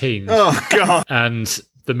Milton Keynes. Oh, God. And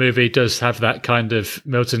the movie does have that kind of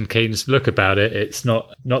Milton Keynes look about it. It's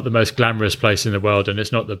not the most glamorous place in the world, and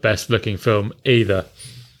it's not the best looking film either.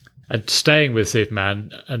 And staying with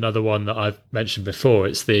Superman, another one that I've mentioned before,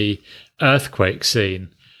 it's the earthquake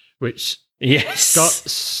scene, which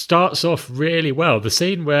starts off really well. The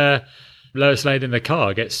scene where Lois Lane in the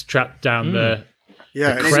car gets trapped down the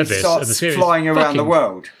crevice, and starts flying around the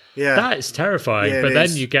world. Yeah, that is terrifying. But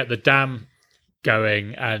then you get the dam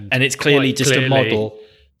going, and it's clearly just a model,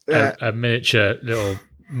 a miniature little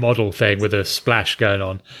model thing with a splash going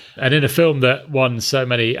on. And in a film that won so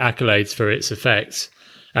many accolades for its effects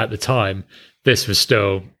at the time, this was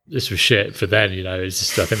shit for then. It's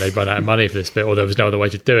just, I think they'd run out of money for this bit, or there was no other way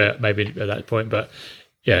to do it. Maybe at that point, but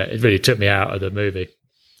yeah, it really took me out of the movie.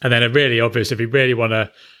 And then a really obvious, if you really want to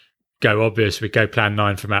go obvious, we go Plan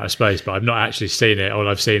 9 from Outer Space, but I've not actually seen it. All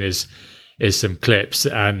I've seen is some clips,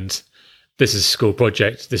 and this is a school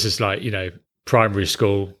project. This is like, primary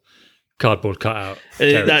school cardboard cutout.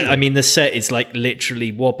 The set is like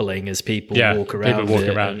literally wobbling as people walk around. People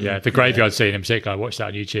walking around, The graveyard scene in particular, I watched that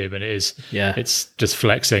on YouTube, and it's just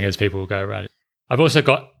flexing as people go around. I've also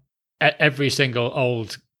got every single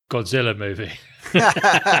old Godzilla movie.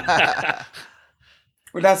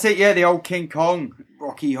 Well, that's it. Yeah, the old King Kong,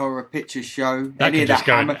 Rocky Horror Picture Show. Any of the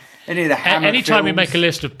Hammer Anytime we films. make a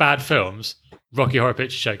list of bad films, Rocky Horror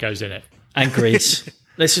Picture Show goes in it. And Grease.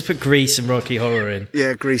 Let's just put Grease and Rocky Horror in.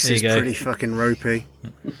 Yeah, Grease is pretty fucking ropey.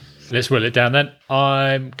 Let's whittle it down then.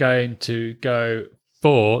 I'm going to go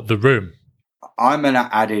for The Room. I'm going to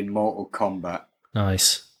add in Mortal Kombat.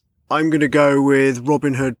 Nice. I'm going to go with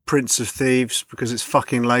Robin Hood, Prince of Thieves, because it's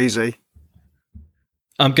fucking lazy.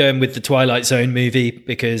 I'm going with the Twilight Zone movie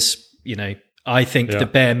because, I think the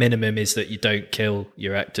bare minimum is that you don't kill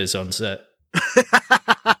your actors on set.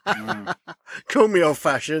 Call me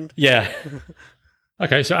old-fashioned. Yeah.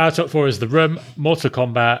 Okay, so our top 4 is The Room, Mortal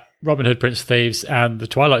Kombat, Robin Hood, Prince of Thieves, and the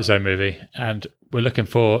Twilight Zone movie. And we're looking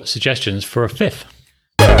for suggestions for a 5th.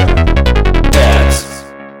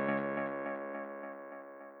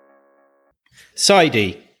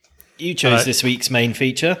 Sidey, you chose this week's main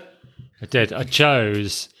feature. I did. I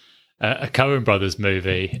chose a Coen Brothers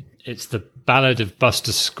movie. It's The Ballad of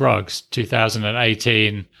Buster Scruggs,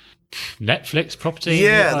 2018 Netflix property.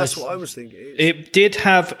 Yeah, that's what I was thinking. It did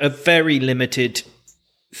have a very limited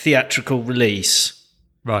theatrical release.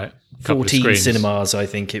 Right. 14 cinemas, I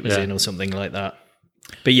think it was in, or something like that.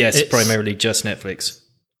 But yes, it's primarily just Netflix.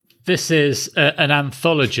 This is an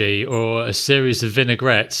anthology or a series of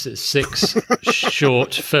vinaigrettes. It's 6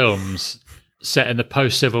 short films set in the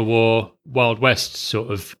post-Civil War Wild West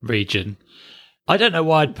sort of region. I don't know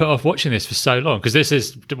why I'd put off watching this for so long, because this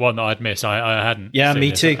is the one that I'd miss. I hadn't. Yeah, seen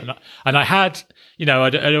me this. too. And I had, it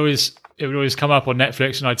would always come up on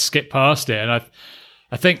Netflix, and I'd skip past it. And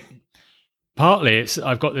I think partly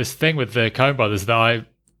I've got this thing with the Coen Brothers that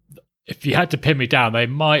if you had to pin me down, they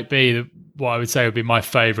might be what I would say would be my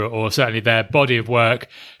favourite, or certainly their body of work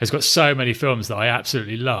has got so many films that I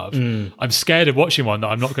absolutely love. I'm scared of watching one that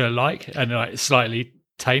I'm not going to like, and slightly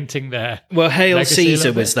tainting their Hail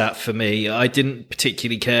Caesar was that for me. I didn't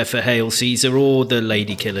particularly care for Hail Caesar or the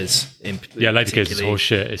Lady Killers. Lady Killers is all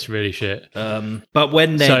shit. It's really shit. But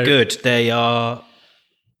when they're good, they are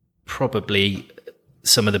probably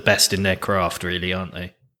some of the best in their craft, really, aren't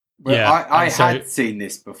they? Well, I had seen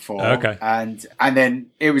this before, and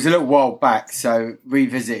then it was a little while back, so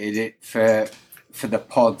revisited it for the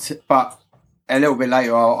pod. But a little bit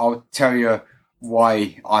later, I'll tell you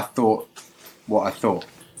why I thought what I thought.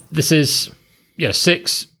 This is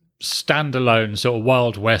 6 standalone sort of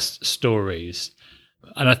Wild West stories,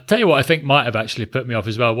 and I tell you what I think might have actually put me off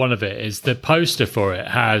as well. One of it is the poster for it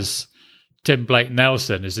has Tim Blake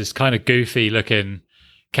Nelson as this kind of goofy looking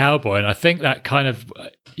cowboy. And I think that kind of,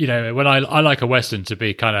 when I like a Western to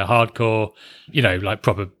be kind of hardcore, like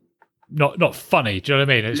proper, not funny. Do you know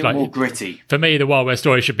what I mean? It's like more gritty. For me, the Wild West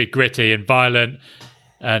story should be gritty and violent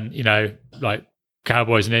and, like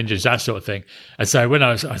cowboys and Indians, that sort of thing. And so when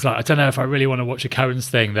I was like, I don't know if I really want to watch a Coen's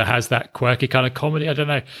thing that has that quirky kind of comedy. I don't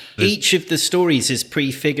know. Each of the stories is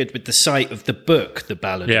prefigured with the site of the book, The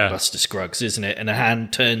Ballad of Buster Scruggs, isn't it? And a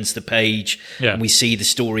hand turns the page and we see the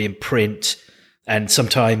story in print, and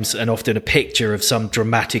sometimes and often a picture of some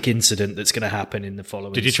dramatic incident that's going to happen in the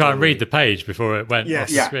following Did you try and read the page before it went off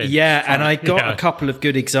the screen? Yeah, and I got a couple of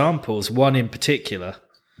good examples, one in particular.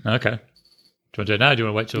 Okay. Do you want to do it now? Or do you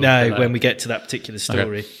want to wait till... No, when we get to that particular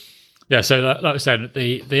story. Okay. Yeah, so like I said,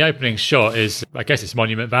 the opening shot is, I guess it's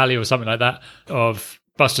Monument Valley or something like that, of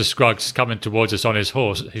Buster Scruggs coming towards us on his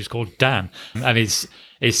horse, who's called Dan. And he's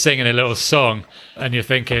singing a little song, and you're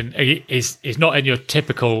thinking, he's not in your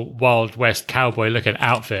typical Wild West cowboy-looking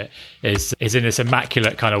outfit. He's in this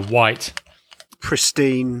immaculate kind of white...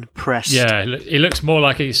 pristine press. Yeah, he looks more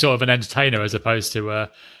like he's sort of an entertainer as opposed to a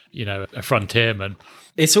frontierman.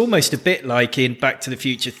 It's almost a bit like in Back to the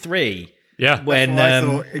Future 3. Yeah. When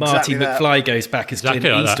Marty McFly goes back as Clint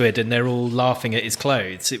Eastwood and they're all laughing at his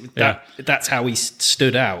clothes. That's how he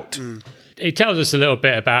stood out. Mm. He tells us a little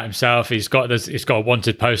bit about himself. He's got a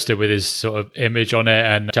wanted poster with his sort of image on it,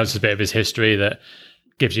 and tells us a bit of his history that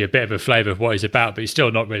gives you a bit of a flavour of what he's about, but he's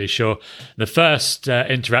still not really sure. The first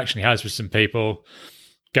interaction he has with some people,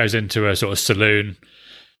 goes into a sort of saloon,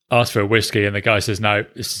 asks for a whiskey, and the guy says, no,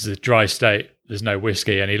 this is a dry state. There's no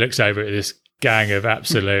whiskey. And he looks over at this gang of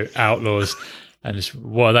absolute outlaws and just,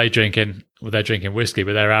 what are they drinking? Well, they're drinking whiskey,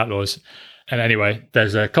 but they're outlaws. And anyway,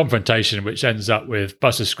 there's a confrontation which ends up with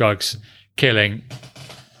Buster Scruggs killing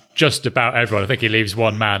just about everyone. I think he leaves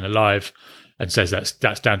one man alive and says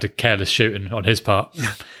that's down to careless shooting on his part.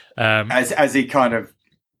 As he kind of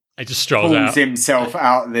he just strolls out, himself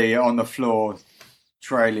out on the floor,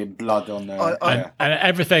 trailing blood on the... And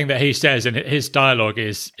everything that he says in his dialogue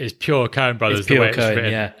is pure Coen Brothers. It's pure the way it's Coen,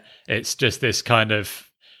 written. yeah. It's just this kind of...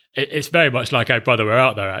 It's very much like Oh Brother, We're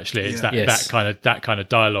Out There, actually. It's that kind of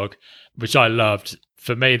dialogue, which I loved.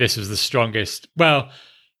 For me, this was the strongest... Well,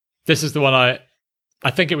 this is the one I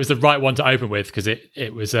think it was the right one to open with, because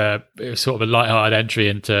it was sort of a lighthearted entry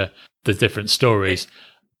into the different stories.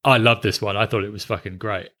 I loved this one. I thought it was fucking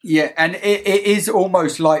great. Yeah, and it is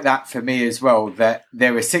almost like that for me as well, that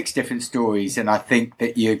there are 6 different stories, and I think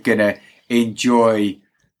that you're going to enjoy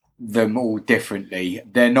them all differently.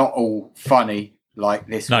 They're not all funny like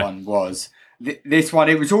this one was. This one,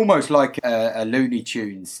 it was almost like a Looney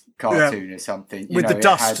Tunes cartoon or something. With the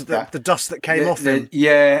dust, the dust that came off him.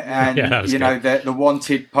 Yeah, and the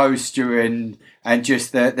wanted poster and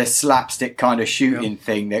just the slapstick kind of shooting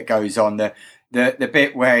thing that goes on. The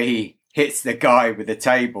bit where he hits the guy with the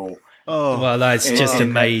table. Oh, well, that's just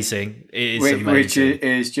amazing. It is amazing. Which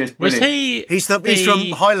is just brilliant. He's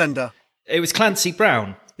from Highlander. It was Clancy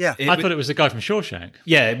Brown. Yeah. I thought it was the guy from Shawshank.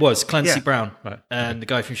 Yeah, it was Clancy Brown. Right. And the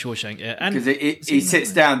guy from Shawshank. Yeah. Because he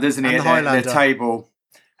sits down, doesn't he, at the table.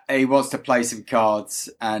 He wants to play some cards,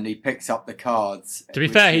 and he picks up the cards. To be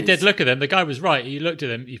fair, he did look at them. The guy was right. He looked at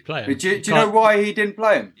them. You play them. But do you know why he didn't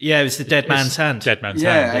play them? Yeah, it was the dead man's hand. Dead man's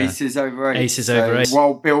hand. Yeah, aces over 8. Aces over 8.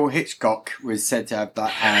 While Bill Hitchcock was said to have that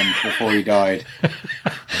hand before he died.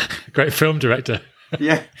 Great film director.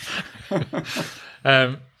 Yeah.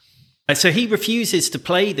 So he refuses to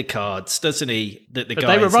play the cards, doesn't he? But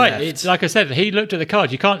they were right. It's like I said. He looked at the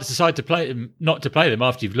cards. You can't decide to play them, not to play them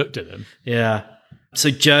after you've looked at them. Yeah. So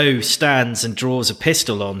Joe stands and draws a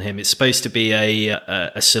pistol on him. It's supposed to be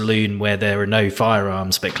a saloon where there are no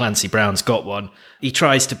firearms, but Clancy Brown's got one. He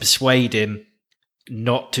tries to persuade him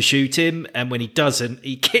not to shoot him, and when he doesn't,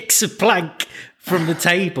 he kicks a plank from the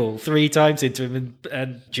table 3 times into him,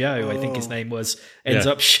 and Joe, I think his name was, ends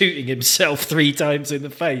up shooting himself 3 times in the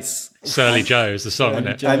face. Surly Joe is the song, isn't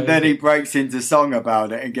it? And then he breaks into song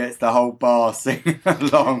about it and gets the whole bar singing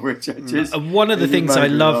along, which I just... And one of the things I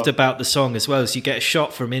loved about the song as well is you get a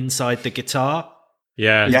shot from inside the guitar.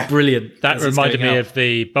 Yeah. It's brilliant. That reminded me of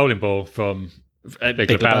the bowling ball from Big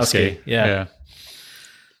Lebowski. Yeah.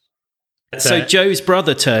 So Joe's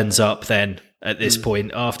brother turns up then at this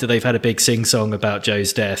point after they've had a big sing-song about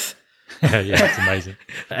Joe's death. Yeah, it's amazing.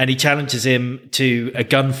 And he challenges him to a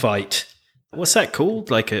gunfight. What's that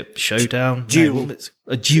called? Like a showdown? Duel. No,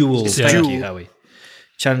 a duel. Thank you, Howie.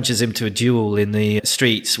 Challenges him to a duel in the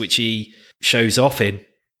streets, which he shows off in.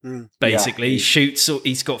 Basically, he shoots.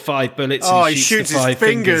 He's got 5 bullets. And he shoots the 5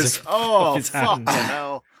 fingers off his hand.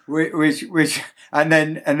 which, and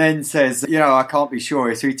then says, I can't be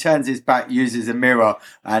sure. So he turns his back, uses a mirror,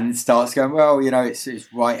 and starts going, well, it's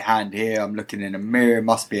his right hand here. I'm looking in a mirror. It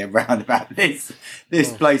must be around about this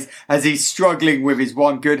place. As he's struggling with his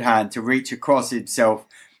one good hand to reach across himself,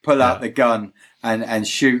 pull out the gun and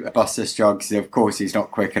shoot Buster Scruggs. Of course, he's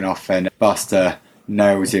not quick enough, and Buster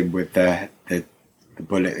nails him with the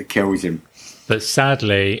bullet that kills him. But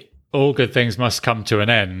sadly, all good things must come to an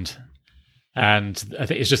end. And I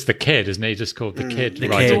think it's just the kid, isn't he? Just called the kid. Into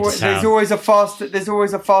town. There's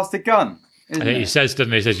always a faster gun. I think he says,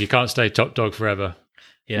 doesn't he? He says you can't stay top dog forever.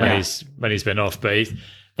 Yeah. When he's been off, but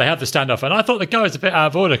they have the standoff, and I thought the guy was a bit out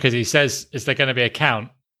of order because he says, "Is there going to be a count?"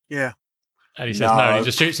 Yeah. And he says no, and he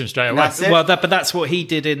just shoots him straight away. But that's what he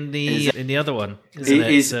did in the other one, isn't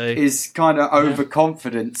it? His kind of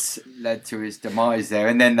overconfidence led to his demise there,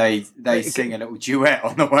 and then they sing a little duet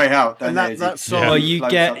on the way out. And that song, well, you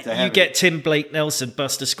get Tim Blake Nelson,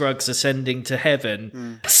 Buster Scruggs ascending to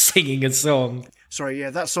heaven, singing a song. Sorry, yeah,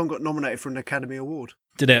 that song got nominated for an Academy Award.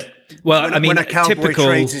 Did it? Well, when a cowboy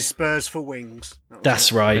trades his spurs for wings.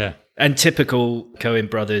 That's right. Yeah. And typical Coen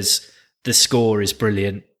brothers, the score is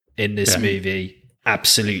brilliant in this movie.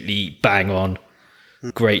 Absolutely bang on.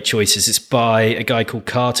 Great choices. It's by a guy called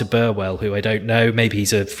Carter Burwell, who I don't know. Maybe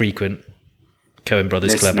he's a frequent Coen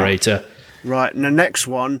brothers collaborator. Right, and the next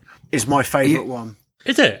one is my favourite one.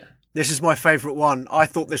 Is it? This is my favourite one. I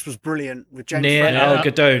thought this was brilliant with James Near Franco. Al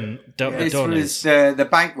Gadone. This was the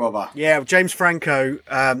bank robber. Yeah, James Franco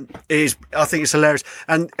is. I think it's hilarious.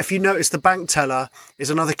 And if you notice, the bank teller is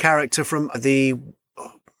another character from the.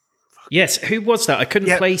 Yes, who was that? I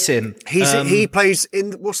couldn't place him. He plays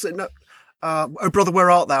in Oh Brother, Where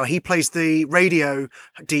Art Thou? He plays the radio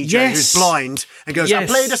DJ who's blind and goes, I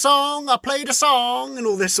played a song, and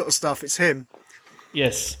all this sort of stuff. It's him.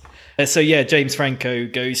 Yes. So James Franco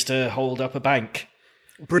goes to hold up a bank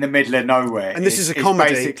in the middle of nowhere, and this is a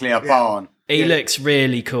comedy. It's basically a barn. He looks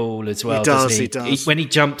really cool as well. He does. When he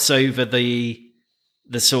jumps over the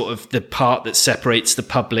sort of the part that separates the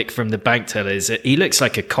public from the bank tellers, he looks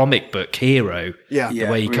like a comic book hero. Yeah, the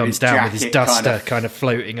way he comes down with his duster kind of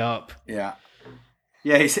floating up. Yeah.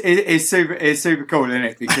 Yeah, it's super cool, isn't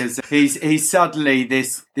it? Because he's suddenly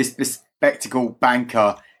this bespectacled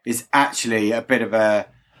banker is actually a bit of a.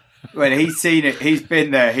 Well, he's seen it. He's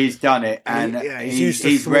been there. He's done it, and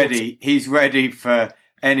he's ready. He's ready for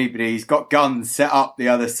anybody. He's got guns set up the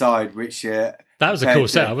other side, which that was a cool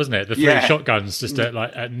setup, wasn't it? The three shotguns just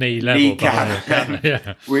at knee level,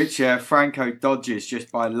 which Franco dodges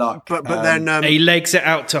just by luck. But then he legs it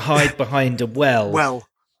out to hide behind a well.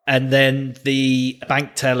 And then the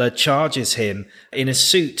bank teller charges him in a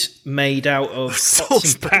suit made out of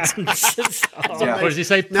pots and pans. What does he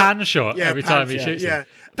say? Pan shot every time he shoots him.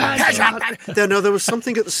 There was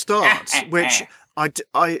something at the start which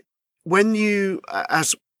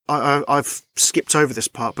I've skipped over this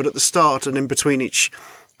part, but at the start and in between each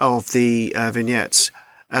of the vignettes,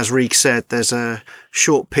 as Reek said, there's a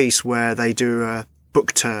short piece where they do a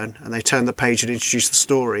book turn and they turn the page and introduce the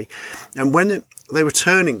story. And when they were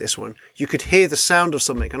turning this one, you could hear the sound of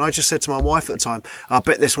something. And I just said to my wife at the time, I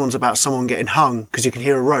bet this one's about someone getting hung, because you can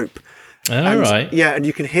hear a rope. Right. Yeah, and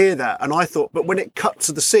you can hear that. And I thought, but when it cut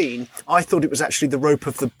to the scene, I thought it was actually the rope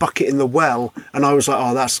of the bucket in the well. And I was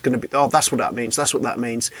like, that's what that means. That's what that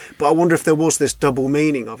means. But I wonder if there was this double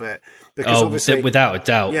meaning of it. Because obviously, without a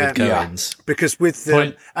doubt, with Coen's. Because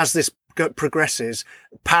as this progresses,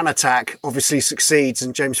 Pan Attack obviously succeeds,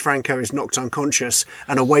 and James Franco is knocked unconscious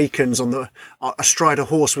and awakens astride a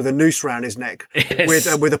horse with a noose around his neck,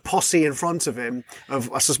 with a posse in front of him.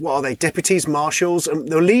 I says, what are they? Deputies, marshals, and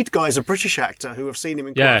the lead guy is a British actor who I've seen him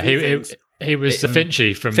in. He was the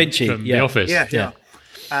Finchy from The Office. Yeah.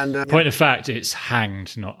 And point of fact, it's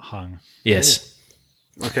hanged, not hung. Yes.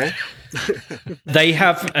 Okay. They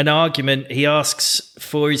have an argument. He asks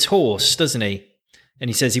for his horse, doesn't he? And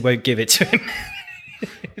he says he won't give it to him.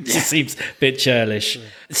 It just seems a bit churlish.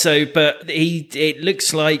 So, but it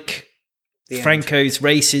looks like Franco's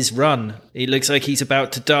race is run. It looks like he's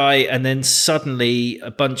about to die, and then suddenly a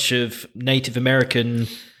bunch of Native American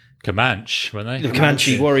Comanche, weren't they? The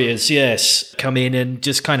Comanche warriors, yes, come in and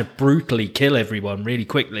just kind of brutally kill everyone really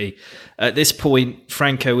quickly. At this point,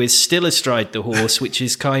 Franco is still astride the horse, which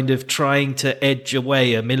is kind of trying to edge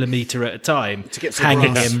away a millimetre at a time,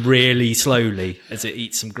 hanging him really slowly as it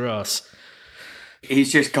eats some grass.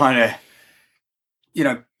 He's just kind of,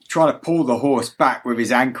 trying to pull the horse back with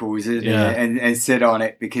his ankles and sit on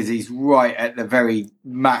it, because he's right at the very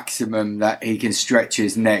maximum that he can stretch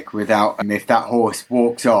his neck without. If that horse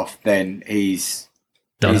walks off, then he's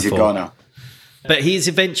a goner. But he's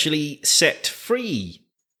eventually set free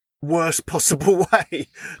worst possible way.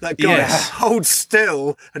 That guy holds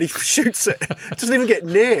still and he shoots it. Doesn't even get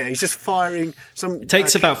near. He's just firing some. It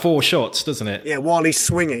takes about 4 shots, doesn't it? Yeah, while he's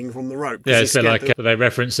swinging from the rope. Yeah, it's a bit like are they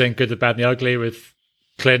referencing Good, the Bad, and the Ugly with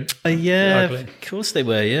Clint? Yeah, of course they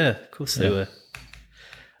were. Yeah, of course they were.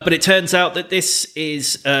 But it turns out that this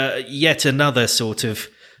is yet another sort of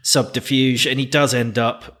subterfuge, and he does end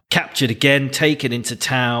up captured again, taken into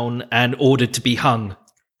town, and ordered to be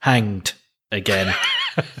hanged again.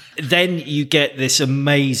 Then you get this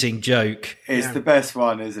amazing joke. It's the best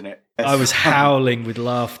one, isn't it? I was howling with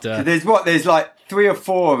laughter. So there's like 3 or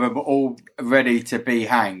 4 of them all ready to be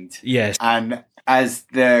hanged. Yes. And as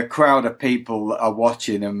the crowd of people are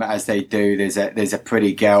watching them as they do, there's a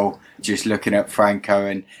pretty girl just looking at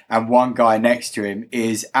Franco, and one guy next to him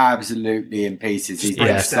is absolutely in pieces. He's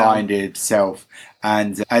been signed himself.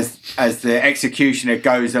 And as the executioner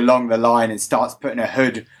goes along the line and starts putting a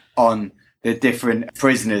hood on the different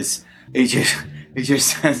prisoners, he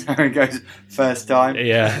just stands there and goes, "First time."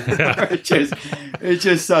 Yeah. it's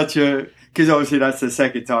just such a, because obviously that's the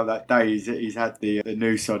second time that day he's had the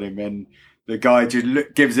noose on him, and the guy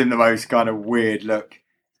just gives him the most kind of weird look.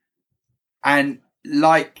 And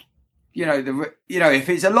like, if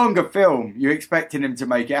it's a longer film, you're expecting him to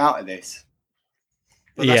make it out of this.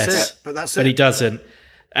 But that's it. But he doesn't.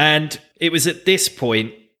 And it was at this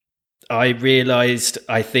point I realised,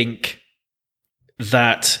 I think,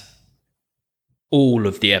 that all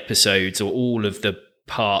of the episodes or all of the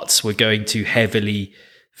parts were going to heavily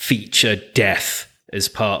feature death as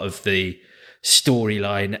part of the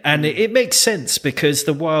storyline. And it makes sense because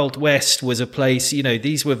the Wild West was a place,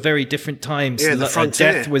 these were very different times. Yeah, the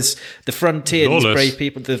frontier. Death was the frontier. These brave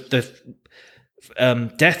people,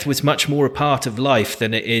 death was much more a part of life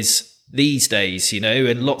than it is these days,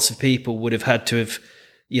 and lots of people would have had to have,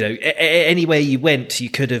 anywhere you went,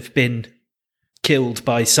 you could have been killed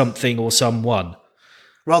by something or someone.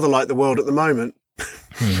 Rather like the world at the moment.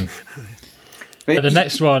 But the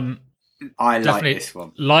next one, I like this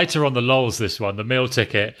one. Lighter on the lols, this one, the meal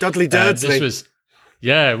ticket. Dudley Durdsley. This was,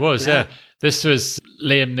 it was. This was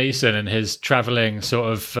Liam Neeson and his travelling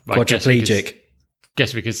sort of quadriplegic.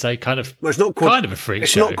 Guess we could say kind of. Well, it's not kind of a freak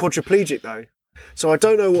It's show. not quadriplegic though, so I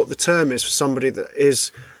don't know what the term is for somebody that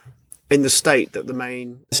is in the state that the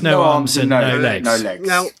main. There's no arms and no legs. No legs.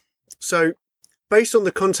 Now, so based on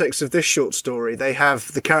the context of this short story, they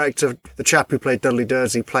have the character, the chap who played Dudley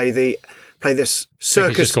Dursley, play this circus.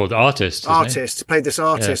 He's just called artist. Played this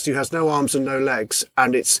artist who has no arms and no legs,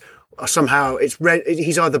 and it's somehow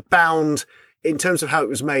he's either bound. In terms of how it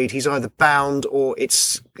was made, he's either bound or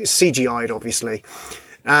it's CGI'd, obviously.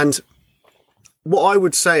 And what I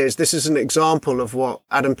would say is this is an example of what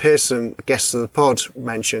Adam Pearson, guest of the pod,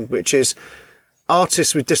 mentioned, which is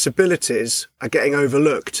artists with disabilities are getting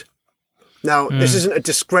overlooked. Now, this isn't a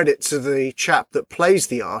discredit to the chap that plays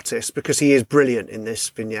the artist, because he is brilliant in this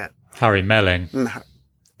vignette. Harry Melling.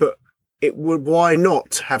 But why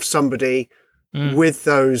not have somebody with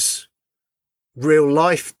those real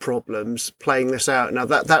life problems playing this out? Now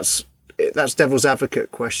that's devil's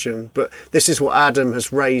advocate question, but this is what Adam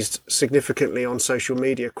has raised significantly on social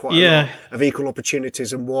media quite a lot, of equal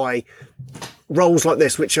opportunities and why roles like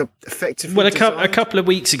this, which are effectively a couple of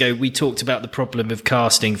weeks ago we talked about the problem of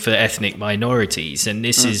casting for ethnic minorities, and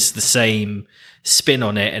this is the same spin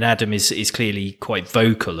on it, and Adam is clearly quite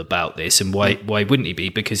vocal about this. And why wouldn't he be?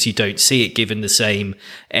 Because you don't see it given the same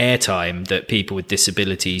airtime that people with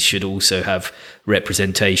disabilities should also have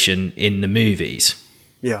representation in the movies.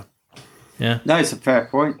 Yeah. No, it's a fair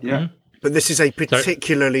point. Yeah. But this is a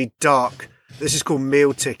particularly dark. This is called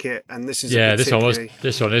Meal Ticket, and this is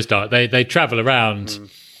this one is dark. They travel around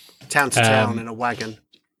town to town in a wagon.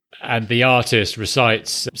 And the artist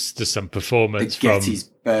recites just some performance the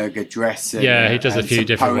Gettysburg Address. He does a few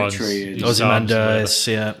different ones. Ozymandias,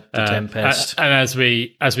 The Tempest. And as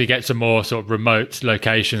we get to more sort of remote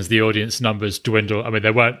locations, the audience numbers dwindle. I mean,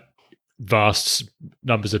 there weren't vast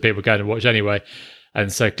numbers of people going to watch anyway,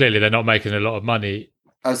 and so clearly they're not making a lot of money.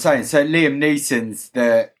 I was saying, so Liam Neeson's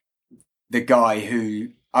the guy who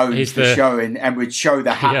owns the show and would show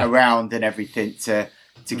the hat around and everything to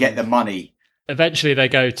get the money. Eventually, they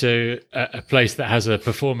go to a place that has a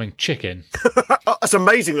performing chicken. That's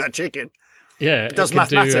amazing, that chicken. Yeah. It does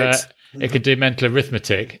mathematics. It can do mental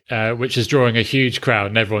arithmetic, which is drawing a huge crowd,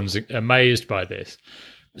 and everyone's amazed by this.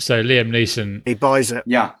 So Liam Neeson... He buys it.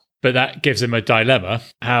 Yeah. But that gives him a dilemma.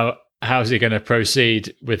 How is he going to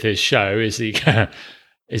proceed with his show? Is he going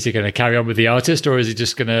to carry on with the artist, or is he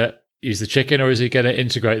just going to use the chicken, or is he going to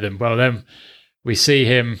integrate them? Well, then we see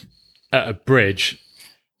him at a bridge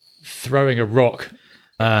throwing a rock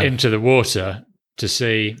into the water, to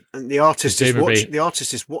see. And the artist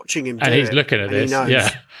is watching him, and he's looking at this. Yeah,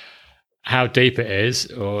 how deep it is,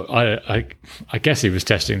 or I guess he was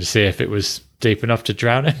testing to see if it was deep enough to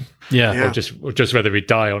drown him. Yeah. Or just whether he'd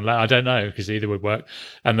die on land. I don't know, because either would work.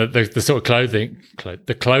 And the sort of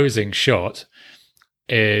the closing shot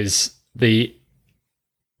is the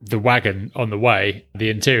wagon on the way, the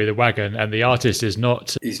interior of the wagon, and the artist is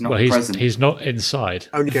not. He's not present. He's not inside.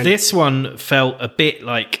 This one felt a bit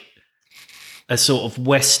like a sort of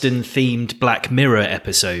Western-themed Black Mirror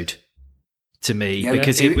episode to me,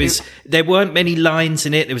 because there weren't many lines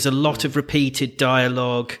in it. There was a lot of repeated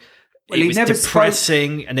dialogue. It was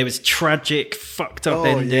depressing, and there was tragic, fucked up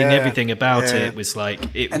ending. Everything about it was like...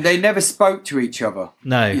 And they never spoke to each other.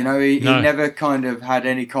 No. You know, he never kind of had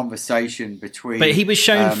any conversation between... But he was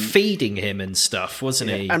shown feeding him and stuff,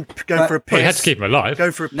 wasn't he? And going for a piss. Well, he had to keep him alive.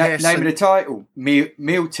 Go for a piss. Name of the title,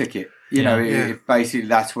 Meal Ticket. You know, basically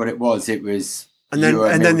that's what it was. It was... And then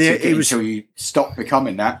it was... Until you stopped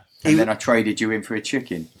becoming that. And then I traded you in for a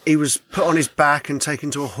chicken. He was put on his back and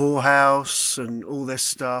taken to a whorehouse and all this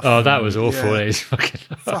stuff. Oh, that was awful. Yeah.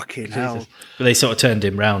 Fucking hell. But they sort of turned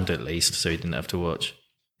him round at least, so he didn't have to watch.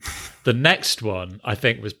 The next one, I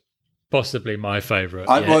think, was possibly my favourite.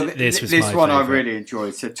 This one I really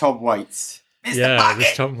enjoyed. So Tom Waits. It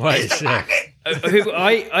was Tom Waits. Yeah. Who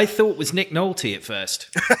I thought was Nick Nolte at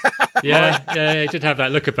first. Yeah, he did have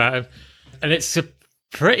that look about him. And it's a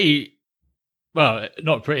pretty... Well,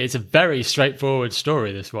 not pretty. It's a very straightforward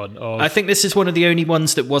story, this one. I think this is one of the only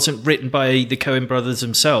ones that wasn't written by the Coen brothers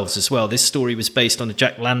themselves as well. This story was based on a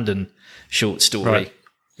Jack London short story. Right.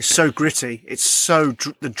 It's so gritty. It's so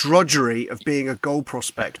the drudgery of being a gold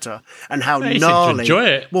prospector, and how gnarly. Enjoy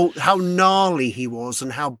it. Well, how gnarly he was,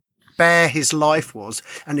 and how bare his life was,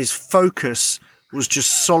 and his focus was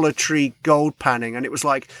just solitary gold panning, and it was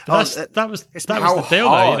like that was the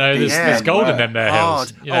deal, though. You know, there's gold in them there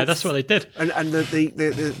hills. You know, that's what they did. And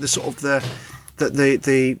the sort of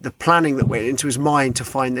the planning that went into his mind to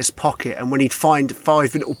find this pocket, and when he'd find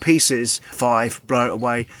 5 little pieces, 5 blow it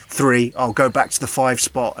away, 3 I'll go back to the 5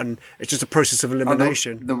 spot, and it's just a process of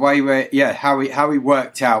elimination. The way how he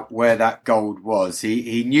worked out where that gold was.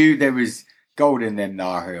 He knew there was gold in them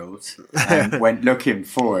hills and went looking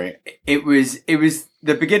for it. It was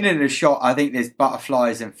the beginning of the shot. I think there's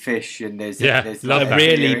butterflies and fish, and there's a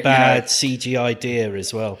really bad CGI deer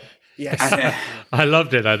as well. Yes. I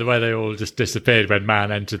loved it though, the way they all just disappeared when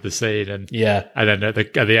man entered the scene, and then at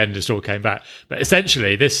the end just all came back. But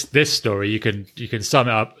essentially this story you can sum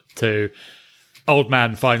it up to: old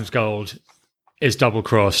man finds gold, is double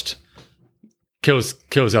crossed, kills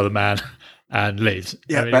other man, and leaves.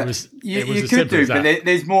 Yeah, I mean, you could do, but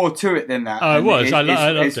there's more to it than that. Oh, it was. I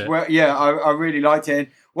loved it. Well, I really liked it. And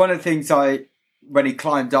one of the things when he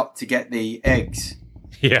climbed up to get the eggs,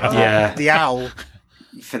 the owl.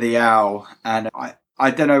 For the owl, and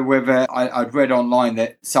I don't know whether I'd read online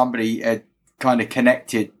that somebody had kind of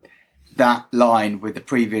connected that line with the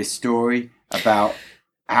previous story about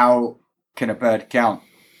how can a bird count,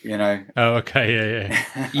 you know. Oh, okay,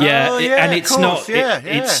 and it's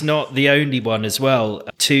it's not the only one as well.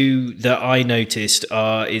 2 that I noticed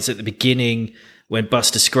is at the beginning, when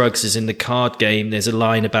Buster Scruggs is in the card game, there's a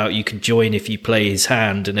line about you can join if you play his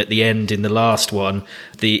hand. And at the end, in the last one,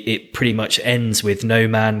 it pretty much ends with no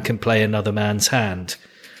man can play another man's hand.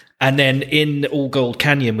 And then in All Gold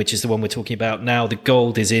Canyon, which is the one we're talking about now, the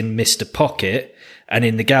gold is in Mr. Pocket. And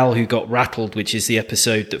in The Gal Who Got Rattled, which is the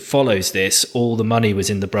episode that follows this, all the money was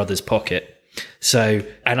in the brother's pocket. So,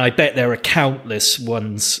 and I bet there are countless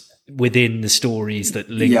ones within the stories that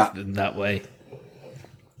link them that way.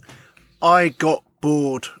 I got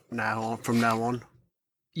bored from now on.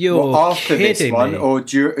 After this one, or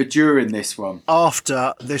during this one?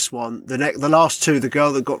 After this one, the last 2, The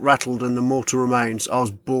Girl That Got Rattled and The Mortal Remains, I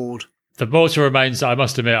was bored. The Mortal Remains, I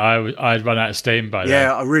must admit, I'd run out of steam by then.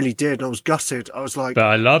 Yeah, I really did. I was gutted. I was like, but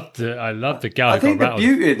I loved the Gal. I think the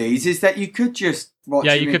beauty of these is that you could just watch.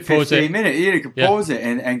 Yeah, you could pause it. Minutes. You could pause it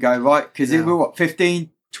and go right, because it were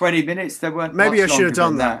 15, 20 minutes. There weren't. Maybe I should have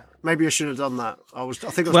done that. Maybe I should have done that. I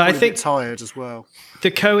think I was a bit tired as well.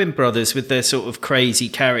 The Coen brothers, with their sort of crazy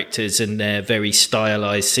characters and their very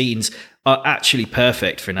stylized scenes, are actually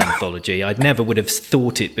perfect for an anthology. I never would have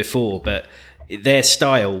thought it before, but their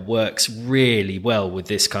style works really well with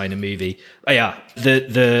this kind of movie. Oh, yeah,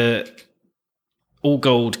 the All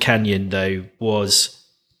Gold Canyon, though, was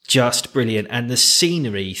just brilliant. And the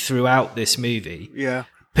scenery throughout this movie,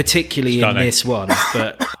 particularly stunning. In this one,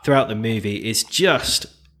 but throughout the movie, is just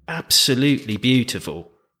absolutely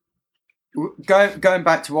beautiful. Going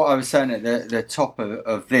back to what I was saying at the top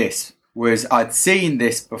of this, was I'd seen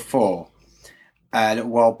this before, a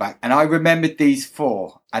little while back, and I remembered these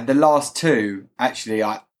 4, and the last 2 actually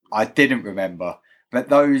I didn't remember, but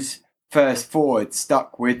those first 4 had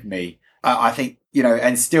stuck with me. I think,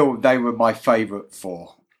 and still they were my favourite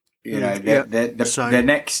 4. The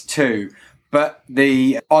next 2. But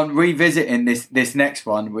on revisiting this next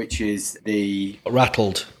one, which is the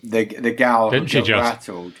Rattled, the gal who got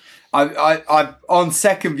rattled. I on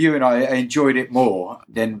second viewing, I enjoyed it more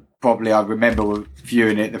than probably I remember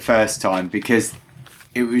viewing it the first time, because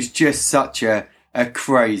it was just such a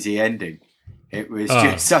crazy ending. It was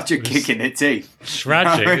just such a kick in the teeth.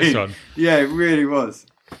 Tragic, this one. Yeah, it really was.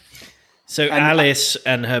 So Alice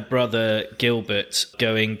and her brother Gilbert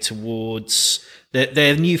going towards...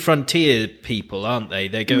 They're New Frontier people, aren't they?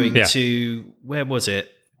 They're going to... Where was it?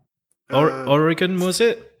 Oregon, was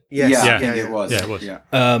it? Yes. Yeah, I think it was. Yeah, it was.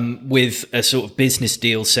 Yeah. With a sort of business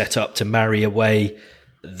deal set up to marry away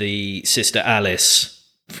the sister Alice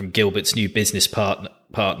from Gilbert's new business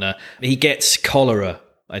partner. He gets cholera,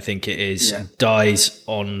 I think it is, and dies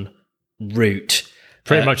en route.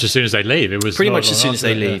 Pretty much as soon as they leave. It was pretty much as soon as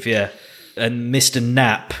they leave, yeah. And Mr.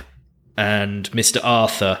 Knapp and Mr.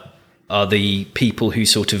 Arthur are the people who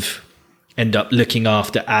sort of end up looking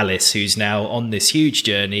after Alice, who's now on this huge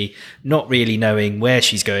journey, not really knowing where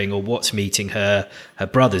she's going or what's meeting her. Her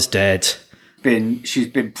brother's dead. She's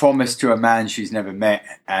been promised to a man she's never met,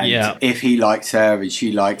 and if he likes her and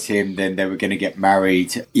she likes him, then they were going to get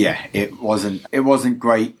married. Yeah, it wasn't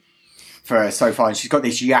great for her so far. And she's got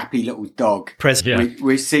this yappy little dog,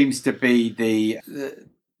 which seems to be the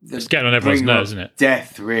it's getting on everyone's nerves, isn't it?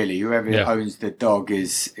 Death, really. Whoever owns the dog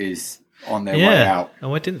is on their way out.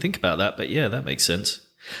 Oh, I didn't think about that, but yeah, that makes sense.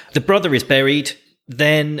 The brother is buried.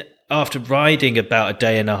 Then, after riding about a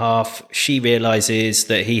day and a half, she realises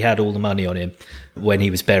that he had all the money on him when he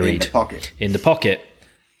was buried. In the pocket.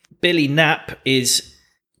 Billy Knapp is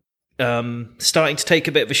starting to take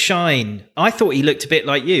a bit of a shine. I thought he looked a bit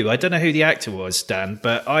like you. I don't know who the actor was, Dan,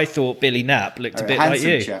 but I thought Billy Knapp looked a bit like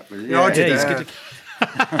you. Chap, I did. He's good.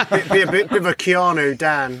 Be a bit of a Keanu,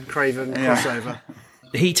 Dan Craven crossover.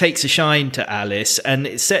 He takes a shine to Alice, and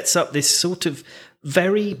it sets up this sort of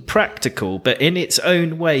very practical, but in its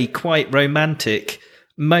own way quite romantic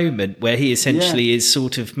moment where he essentially is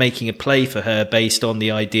sort of making a play for her based on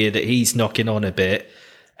the idea that he's knocking on a bit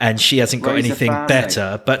and she hasn't got anything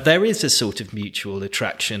better. But there is a sort of mutual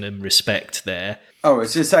attraction and respect there. Oh, I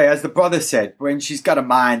was just say, as the brother said, when she's got a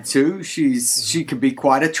mind too, she can be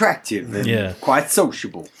quite attractive and quite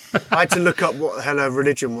sociable. I had to look up what the hell her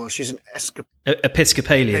religion was. She's an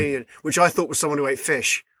Episcopalian, which I thought was someone who ate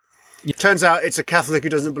fish. Turns out it's a Catholic who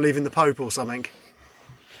doesn't believe in the Pope or something.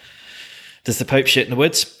 Does the Pope shit in the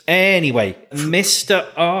woods? Anyway, Mr.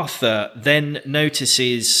 Arthur then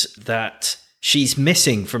notices that she's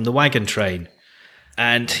missing from the wagon train,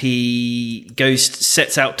 and he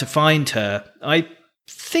sets out to find her. I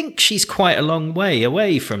think she's quite a long way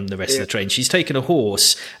away from the rest of the train. She's taken a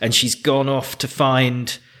horse and she's gone off to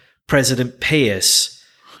find President Pierce,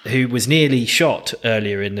 who was nearly shot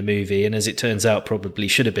earlier in the movie, and as it turns out, probably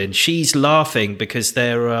should have been. She's laughing because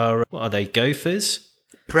there are, what are they, gophers?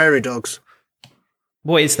 Prairie dogs.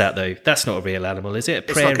 What is that, though? That's not a real animal, is it?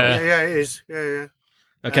 It is. Yeah.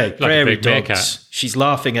 Okay, prairie dogs. Meerkat. She's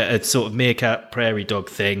laughing at a sort of meerkat prairie dog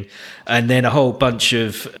thing, and then a whole bunch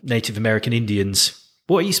of Native American Indians.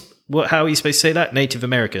 How are you supposed to say that? Native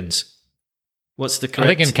Americans. What's the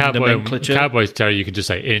correct nomenclature? Cowboys tell you can just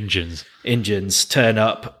say Injuns. Injuns turn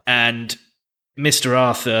up, and Mr.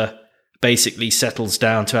 Arthur basically settles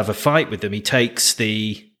down to have a fight with them. He takes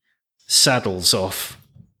the saddles off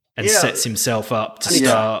and sets himself up to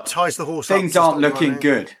start. Ties the horse Things aren't looking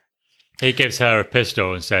good. He gives her a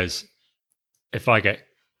pistol and says, if I get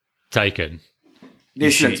taken,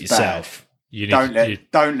 you shoot yourself. Don't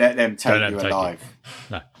let them take you alive.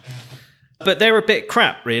 No. But they're a bit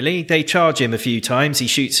crap, really. They charge him a few times. He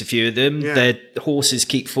shoots a few of them. Yeah. Their horses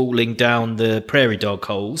keep falling down the prairie dog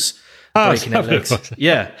holes, breaking their legs.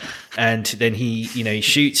 Yeah. And then he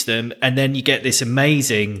shoots them. And then you get this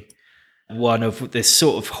amazing one of this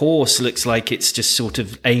sort of horse looks like it's just sort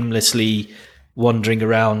of aimlessly wandering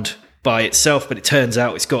around by itself. But it turns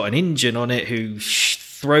out it's got an Injun on it who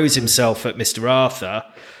throws himself at Mr. Arthur.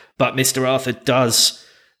 But Mr. Arthur does,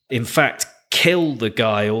 in fact, kill the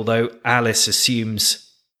guy, although Alice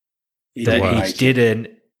assumes that he didn't.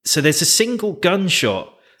 So there's a single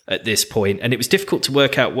gunshot at this point, and it was difficult to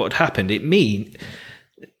work out what had happened. It means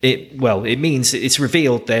it's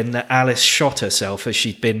revealed then that Alice shot herself as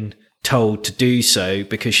she'd been told to do so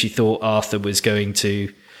because she thought Arthur was going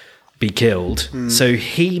to be killed. So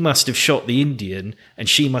he must have shot the Indian, and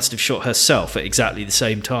she must have shot herself at exactly the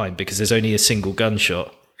same time because there's only a single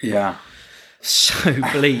gunshot. Yeah. so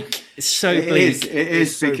bleak. It's so bleak. It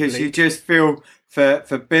is because you just feel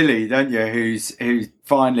for Billy, don't you? Who's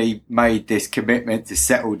finally made this commitment to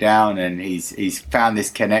settle down, and he's found this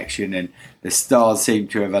connection, and the stars seem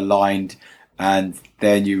to have aligned, and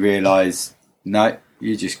then you realise, no,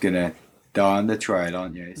 you're just gonna die on the trail,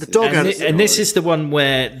 aren't you? The dog and this is the one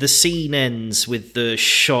where the scene ends with the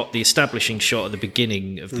establishing shot at the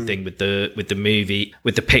beginning of the thing with the movie,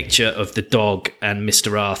 with the picture of the dog and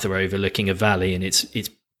Mr. Arthur overlooking a valley, and it's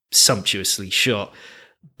sumptuously shot.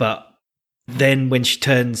 But then when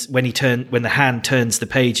the hand turns the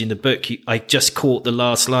page in the book, I just caught the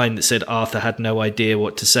last line that said Arthur had no idea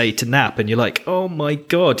what to say to Nap, and you're like, oh my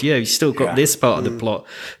god, yeah, he's still got this part of the plot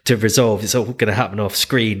to resolve. It's all going to happen off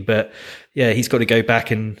screen, but yeah, he's got to go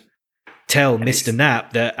back and tell Mr.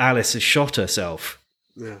 Nap that Alice has shot herself.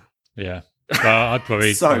 Yeah. Well, I'd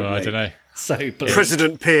probably, I don't know. So bleak.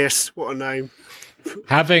 President Pierce, what a name.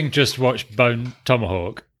 Having just watched Bone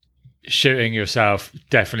Tomahawk, shooting yourself,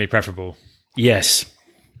 definitely preferable. Yes.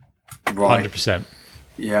 Right. 100%.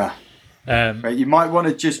 Yeah. But you might want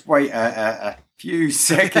to just wait a few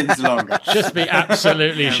seconds longer. Just be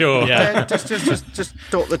absolutely sure. Yeah, just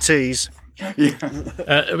dot the T's.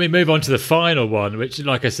 We move on to the final one, which,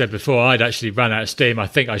 like I said before, I'd actually run out of steam. I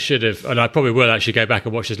think I should have, and I probably will actually go back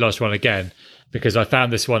and watch this last one again, because I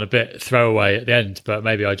found this one a bit throwaway at the end, but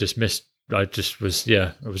maybe I just missed. I was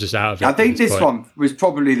just out of it. I think this one was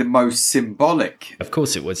probably the most symbolic. Of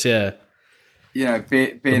course it was, yeah. You know,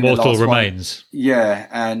 being the Mortal last Remains. One. Yeah,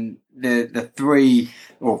 and the three,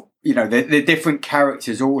 or the different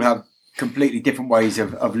characters all have completely different ways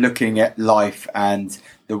of looking at life and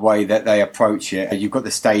the way that they approach it. You've got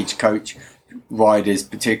the stagecoach riders,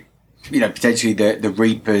 potentially the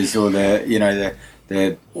Reapers, or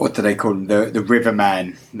the what do they call them? The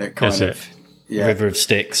Riverman, that kind That's of River of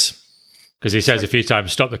Styx. Because he says a few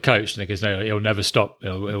times, "Stop the coach," and he goes, "No, it'll never stop. It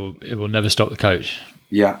will never stop the coach."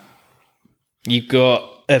 Yeah. You've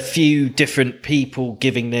got a few different people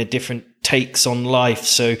giving their different takes on life.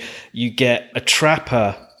 So you get a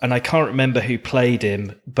trapper, and I can't remember who played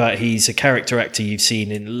him, but he's a character actor you've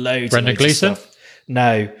seen in loads. Brendan Gleeson? Of stuff.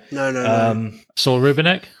 No. Saul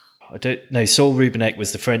Rubinek? I don't know. Saul Rubinek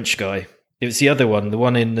was the French guy. It was the other one, the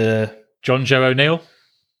one in the John Joe O'Neill.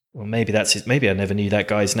 Well, maybe that's his. Maybe I never knew that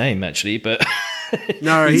guy's name actually, but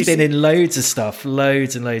no, he's been in loads of stuff,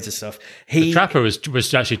 loads and loads of stuff. The trapper was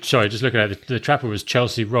actually, sorry, just looking at it, the trapper was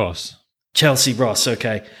Chelsea Ross. Chelsea Ross,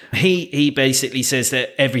 okay. He basically says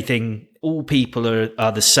that all people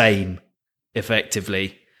are the same,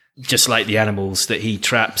 effectively, just like the animals that he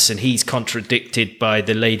traps, and he's contradicted by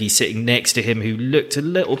the lady sitting next to him who looked a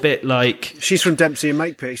little bit like... She's from Dempsey and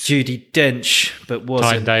Makepeace. Judi Dench, but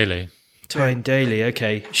wasn't. Tyne Daly,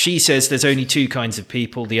 okay. She says there's only two kinds of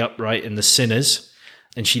people, the upright and the sinners.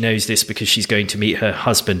 And she knows this because she's going to meet her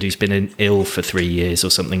husband, who's been ill for 3 years or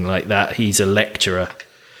something like that. He's a lecturer.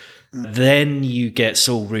 Then you get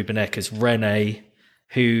Saul Rubinek as Rene,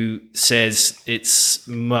 who says it's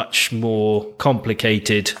much more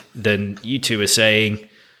complicated than you two are saying,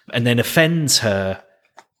 and then offends her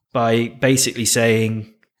by basically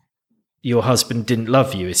saying your husband didn't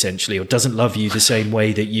love you, essentially, or doesn't love you the same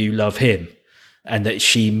way that you love him, and that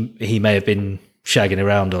he may have been shagging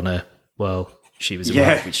around on her while she was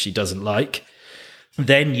away, which she doesn't like.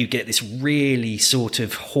 Then you get this really sort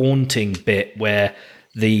of haunting bit where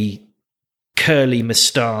the curly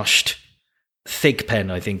moustached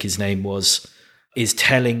Thigpen, I think his name was, is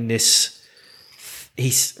telling this.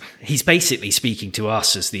 He's basically speaking to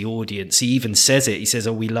us as the audience. He even says it. He says,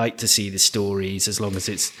 "Oh, we like to see the stories as long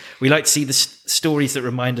as we like to see the stories that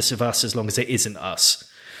remind us of us as long as it isn't us."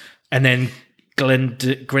 And then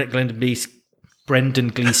Brendan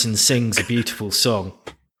Gleeson sings a beautiful song.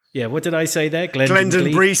 Yeah, what did I say there?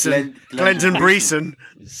 Glendon Breeson. Glendon Breeson.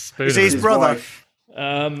 Is he his brother?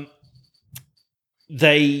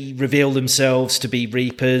 They reveal themselves to be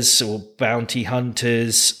reapers or bounty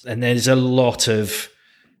hunters, and there's a lot of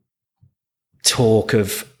talk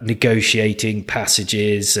of negotiating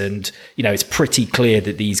passages, and it's pretty clear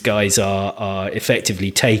that these guys are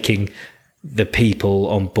effectively taking the people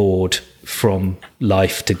on board from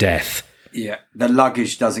life to death. Yeah, the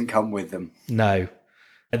luggage doesn't come with them. No.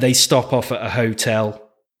 They stop off at a hotel.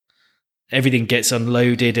 Everything gets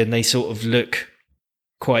unloaded, and they sort of look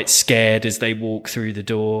quite scared as they walk through the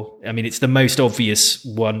door. I mean, it's the most obvious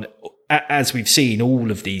one. As we've seen,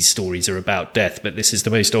 all of these stories are about death, but this is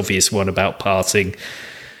the most obvious one about passing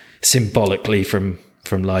symbolically from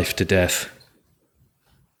life to death.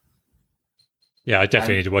 Yeah, I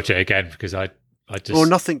definitely need to watch it again because I just... Well,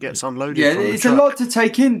 nothing gets unloaded. Yeah, it's a lot to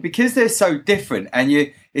take in because they're so different, and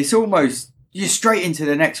it's almost you're straight into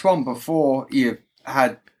the next one before you've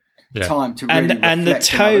had time to really and the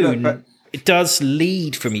tone. It does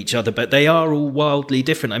lead from each other, but they are all wildly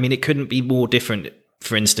different. I mean, it couldn't be more different.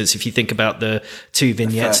 For instance, if you think about the two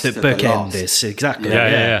vignettes that bookend this, exactly.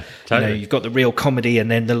 Yeah. Totally. You've got the real comedy, and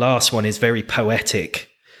then the last one is very poetic,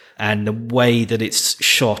 and the way that it's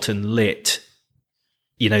shot and lit.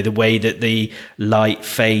 The way that the light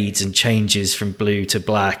fades and changes from blue to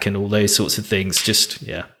black, and all those sorts of things.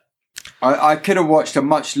 I could have watched a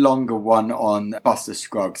much longer one on Buster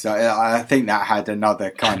Scruggs. I think that had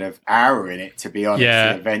another kind of hour in it, to be honest.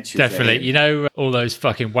 Yeah, definitely. All those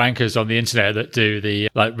fucking wankers on the internet that do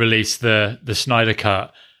the release the Snyder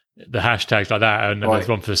cut, the hashtags like that, and then there's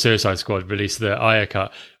one for the Suicide Squad, release the Aya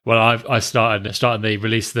cut. Well, I started the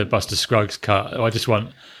release the Buster Scruggs cut.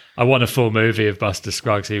 I want a full movie of Buster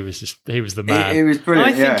Scruggs. He was the man. It was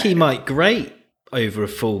brilliant. I think he might grate over a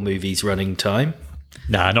full movie's running time.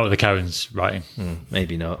 Nah, not with the Coens writing.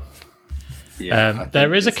 Maybe not. Yeah,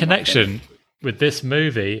 there is a connection with this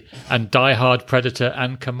movie and Die Hard, Predator,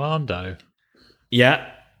 and Commando. Yeah.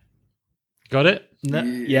 Got it? No,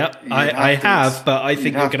 I have, but I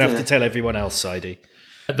think you're going to have to tell everyone else, Sidey.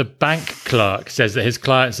 The bank clerk says that his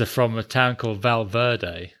clients are from a town called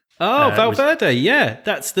Valverde. Oh, Valverde,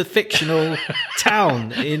 that's the fictional town.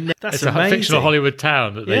 That's amazing. A fictional Hollywood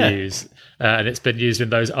town that they use, and it's been used in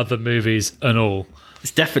those other movies and all.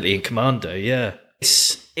 It's definitely in Commando, yeah.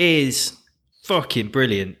 This is fucking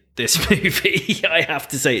brilliant, this movie. I have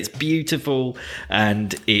to say, it's beautiful,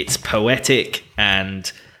 and it's poetic,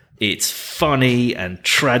 and it's funny and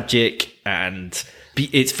tragic, and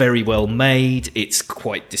it's very well made. It's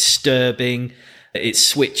quite disturbing. It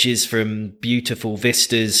switches from beautiful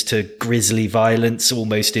vistas to grisly violence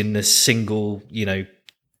almost in a single,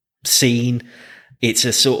 scene. It's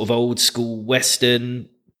a sort of old school Western,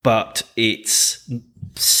 but it's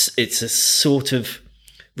a sort of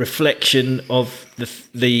reflection of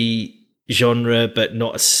the genre, but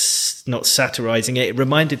not satirizing it. It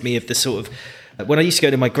reminded me of the sort of, when I used to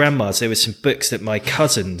go to my grandma's, there were some books that my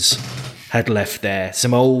cousins had left there,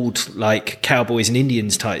 some old cowboys and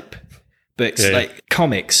Indians type books, like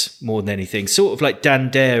comics more than anything, sort of like Dan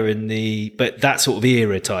Dare but that sort of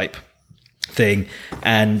era type thing.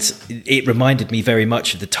 And it reminded me very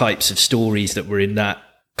much of the types of stories that were in that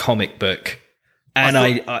comic book. And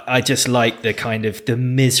I just like the kind of the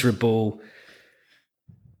miserable,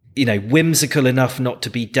 whimsical enough not to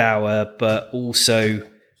be dour, but also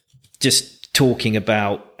just talking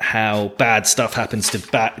about how bad stuff happens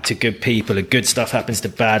to good people and good stuff happens to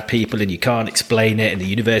bad people, and you can't explain it, and the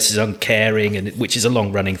universe is uncaring, and which is a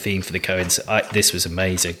long-running theme for the Coens. This was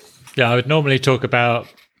amazing. Yeah, I would normally talk about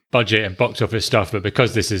budget and box office stuff, but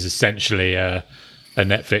because this is essentially a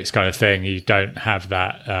Netflix kind of thing, you don't have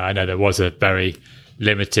that. I know there was a very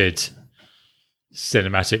limited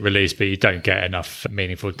cinematic release, but you don't get enough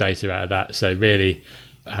meaningful data out of that. So really,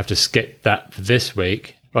 I have to skip that for this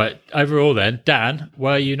week. Right, overall then, Dan,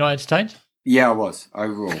 were you not entertained? Yeah, I was,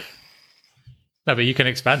 overall. No, but you can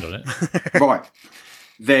expand on it. Right.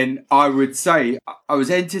 Then I would say I was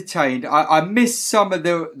entertained. I missed some of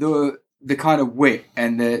the kind of wit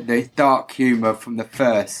and the dark humour from the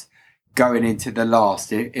first going into the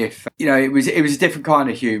last. If it was a different kind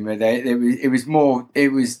of humour. It was more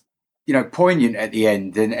poignant at the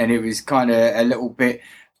end, and it was kind of a little bit.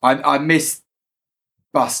 I missed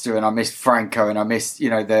Buster, and I missed Franco, and I missed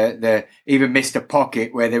the even Mr.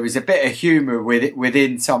 Pocket, where there was a bit of humour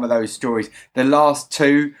within some of those stories. The last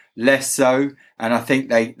two less so, and I think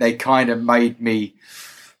they kind of made me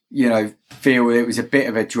feel it was a bit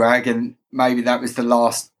of a drag, and maybe that was the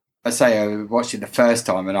last. I watched it the first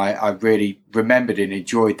time, and I really remembered and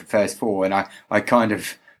enjoyed the first four, and I kind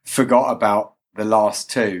of forgot about the last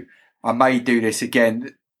two. I may do this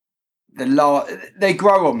again. They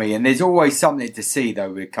grow on me, and there's always something to see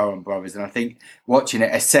though with Coen Brothers, and I think watching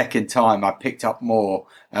it a second time I picked up more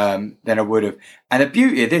than I would have. And the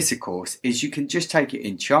beauty of this, of course, is you can just take it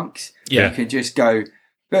in chunks. You can just go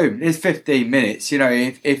boom, there's 15 minutes,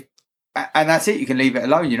 if and that's it. You can leave it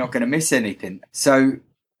alone, you're not going to miss anything. So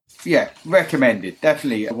yeah, recommended,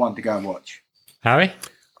 definitely a one to go and watch. Harry?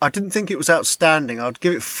 I didn't think it was outstanding. I'd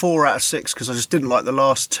give it 4 out of 6 because I just didn't like the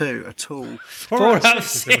last two at all. 4 out of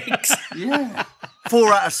 6? Yeah.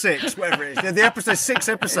 4 out of 6, whatever it is. The episode's 6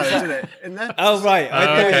 episodes, isn't it? In there? Oh, right. I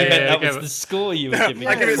thought you meant that was the score you were giving.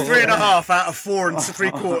 I give it 3.5 out of 4 and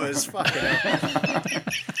 3/4. Fucking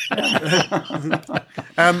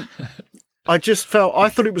hell. I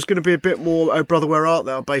thought it was going to be a bit more Oh Brother Where Art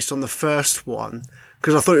Thou based on the first one,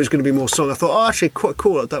 because I thought it was going to be more song. I thought, actually, quite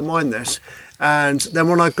cool, I don't mind this. And then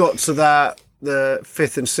when I got to the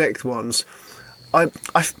 5th and 6th ones,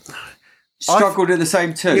 struggled at the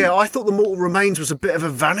same too. Yeah, I thought The Mortal Remains was a bit of a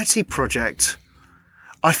vanity project.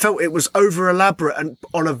 I felt it was over elaborate and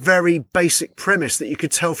on a very basic premise that you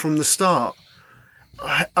could tell from the start.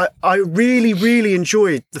 I really, really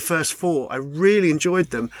enjoyed the first 4. I really enjoyed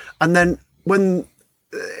them. And then when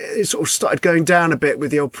it sort of started going down a bit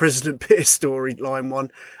with the old President Pierce storyline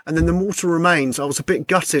one, and then The Mortal Remains, I was a bit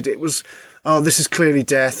gutted. It was, oh, this is clearly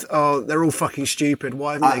death. Oh, they're all fucking stupid.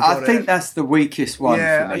 Why haven't they got it? I think that's the weakest one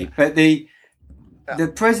for me. But the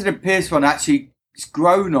President Pierce one actually has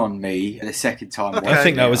grown on me the second time. Okay. I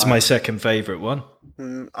think that was my second favourite one.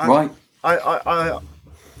 Right.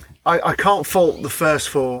 I can't fault the first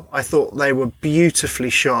 4. I thought they were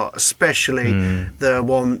beautifully shot, especially the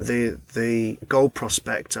one, the Gold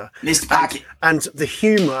Prospector. Mr. Packet. And the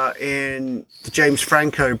humour in the James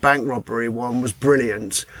Franco bank robbery one was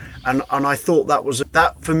brilliant. And I thought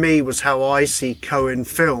that for me was how I see Coen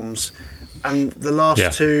films. And the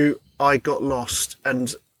last 2, I got lost,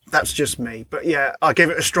 and that's just me. But yeah, I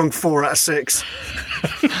gave it a strong 4 out of 6.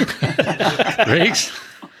 Riggs?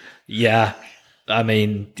 Yeah. I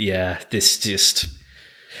mean, yeah,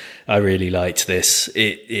 I really liked this.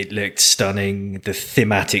 It looked stunning.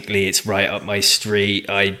 Thematically, it's right up my street.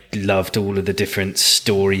 I loved all of the different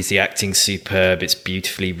stories. The acting's superb. It's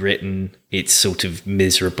beautifully written. It's sort of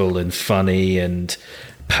miserable and funny and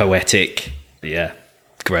poetic. Yeah,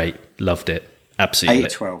 great. Loved it. Absolutely.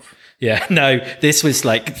 8/12. Yeah, no, this was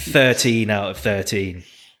like 13 out of 13.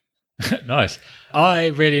 Nice. I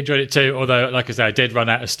really enjoyed it too, although, like I said, I did run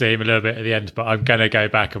out of steam a little bit at the end, but I'm going to go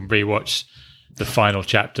back and rewatch the final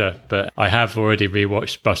chapter. But I have already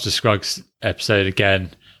rewatched Buster Scruggs episode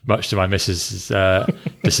again, much to my missus'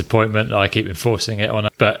 disappointment. I keep enforcing it on her.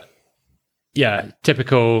 But yeah,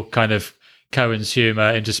 typical kind of Coen's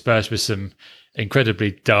humour interspersed with some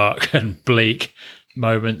incredibly dark and bleak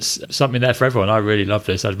moments. Something there for everyone. I really love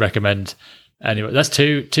this. I'd recommend anyway. That's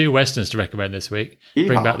two Westerns to recommend this week. Yeehaw.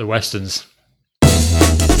 Bring back the Westerns.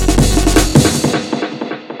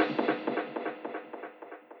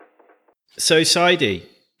 So, Sidey,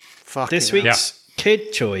 this week, week's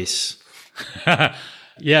kid choice.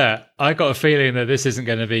 Yeah, I got a feeling that this isn't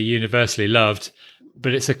going to be universally loved,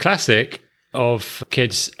 but it's a classic of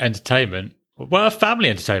kids' entertainment. Well, family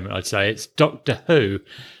entertainment, I'd say. It's Doctor Who.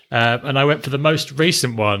 And I went for the most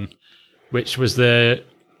recent one, which was I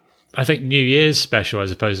think, New Year's special as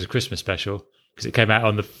opposed to Christmas special, because it came out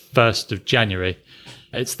on the 1st of January.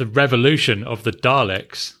 It's the Revolution of the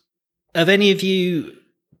Daleks. Have any of you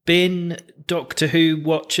been Doctor Who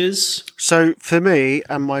watchers? So for me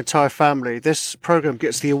and my entire family, this programme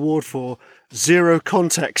gets the award for Zero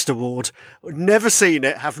Context Award. Never seen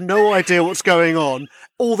it, have no idea what's going on.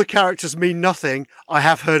 All the characters mean nothing. I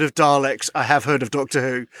have heard of Daleks. I have heard of Doctor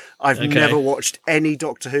Who. I've never watched any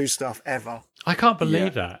Doctor Who stuff ever. I can't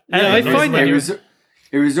believe that. Yeah, I find that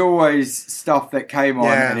it was always stuff that came on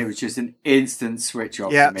and it was just an instant switch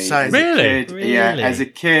off for me. Same. Really? Yeah, as a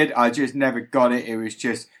kid, I just never got it. It was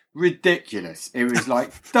just ridiculous. It was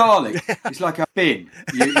like, darling, it's like a bin.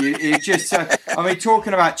 You just, I mean,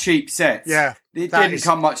 talking about cheap sets. Yeah. It didn't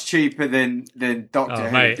come much cheaper than Doctor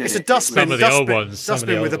Who. Mate, it's a dustbin. Some of the old ones.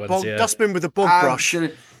 Dustbin with a bog brush.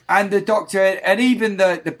 And the Doctor, and even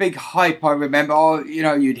the big hype, I remember,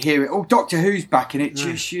 you'd hear it, Doctor Who's back, and it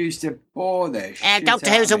just used to bore the shit Doctor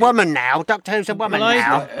Who's a woman now. Doctor Who's a woman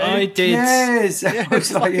now. I did. Yes. I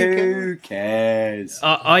was like, who cares?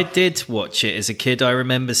 I did watch it as a kid. I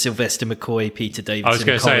remember Sylvester McCoy, Peter Davison. I was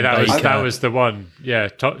going to say Baker. that was the one. Yeah,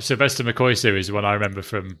 Sylvester McCoy series, the one I remember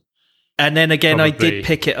from. And then again, I did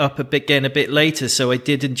pick it up a bit later, so I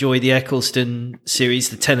did enjoy the Eccleston series,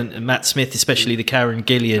 the Tennant and Matt Smith, especially the Karen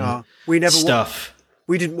Gillian stuff.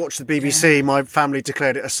 We didn't watch the BBC. My family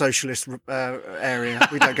declared it a socialist area.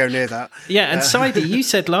 We don't go near that. Yeah, and Sidey, you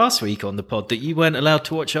said last week on the pod that you weren't allowed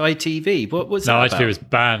to watch ITV. What was that No, about? ITV was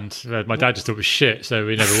banned. My dad just thought it was shit, so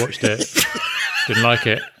we never watched it. Didn't like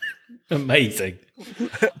it. Amazing.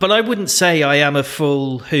 But I wouldn't say I am a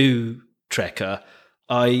full Who trekker.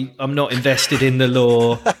 I'm not invested in the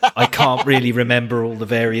lore. I can't really remember all the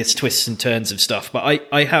various twists and turns of stuff, but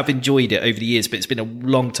I have enjoyed it over the years, but it's been a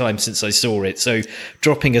long time since I saw it. So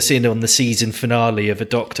dropping us in on the season finale of a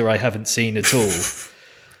Doctor I haven't seen at all.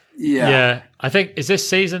 Yeah. I think, is this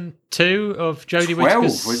season 2 of Jodie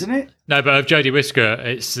Whittaker's? 12, wasn't it? No, but of Jodie Whittaker,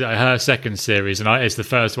 it's her second series, and it's the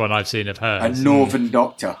first one I've seen of her. A Northern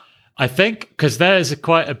Doctor. I think, because there's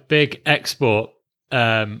quite a big export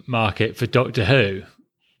market for Doctor Who.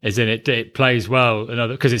 As in, it plays well,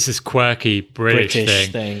 because it's this quirky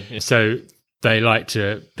British thing. So people like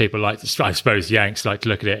to, I suppose Yanks like to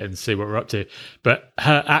look at it and see what we're up to. But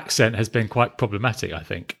her accent has been quite problematic, I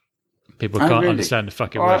think. People can't understand the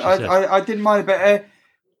fucking words. I didn't mind, but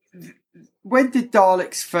when did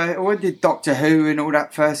Daleks first? When did Doctor Who and all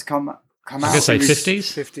that first come out? I was going to say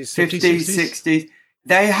 50s, 60s.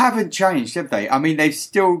 They haven't changed, have they? I mean, they've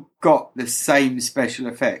still got the same special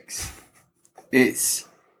effects. These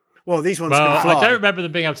ones can fly. I don't remember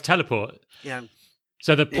them being able to teleport. Yeah.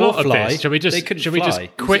 So the plot of this, should we just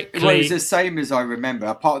quickly? It was the same as I remember.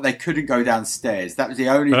 Apart, they couldn't go downstairs. That was the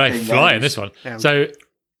only thing. They fly in this one. Yeah. So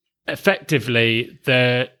effectively,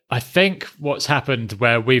 I think what's happened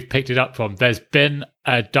where we've picked it up from, there's been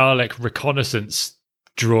a Dalek reconnaissance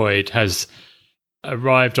droid has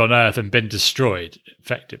arrived on Earth and been destroyed,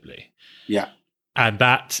 effectively. Yeah. And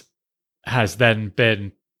that has then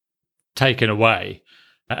been taken away.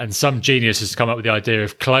 And some genius has come up with the idea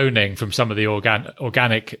of cloning from some of the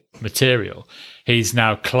organic material. He's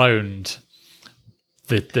now cloned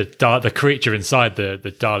the creature inside the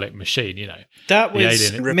Dalek machine, you know. That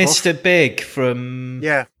was Mr. Big from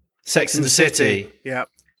Sex and the City. Yeah.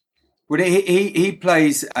 Well, he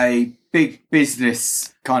plays a big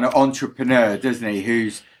business kind of entrepreneur, doesn't he?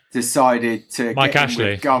 Who's decided to Mike get Ashley,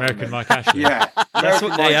 in with government. American Mike Ashley. Yeah, that's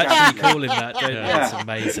what they actually call him. That, don't they? That's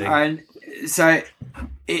amazing. And so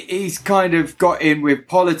he's kind of got in with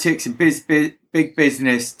politics and big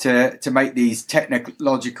business to make these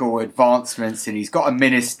technological advancements, and he's got a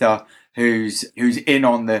minister who's in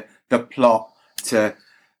on the plot to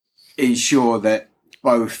ensure that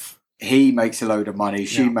both he makes a load of money,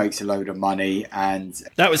 she makes a load of money, and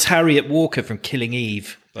that was Harriet Walker from Killing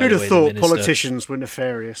Eve. Who'd have thought politicians were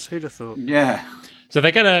nefarious? Who'd have thought? Yeah. So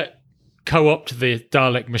they're going to co-opt the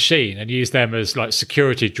Dalek machine and use them as like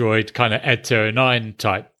security droid, kind of Ed 209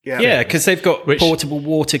 type. Yeah, because they've got portable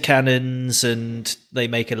water cannons and they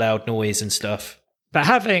make a loud noise and stuff. But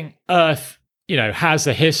having Earth, has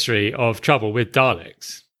a history of trouble with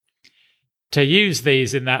Daleks, to use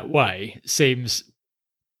these in that way seems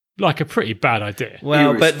like a pretty bad idea.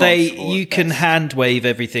 Well, but you can hand wave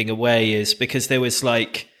everything away is because there was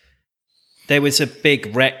a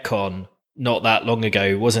big retcon not that long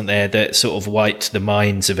ago, wasn't there, that sort of wiped the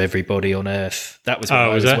minds of everybody on Earth. That was when I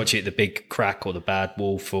was watching it, the Big Crack or the Bad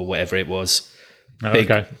Wolf or whatever it was.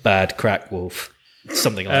 Bad Crack Wolf.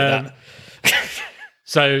 Something like that.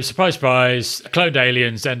 So, surprise, surprise, cloned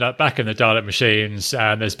aliens end up back in the Dalek machines,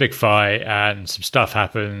 and there's a big fight, and some stuff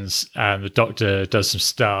happens, and the Doctor does some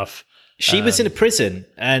stuff. She was in a prison,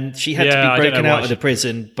 and she had to be broken out of the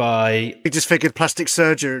prison by... He disfigured plastic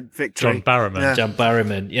surgeon Victory. John Barrowman. Yeah. John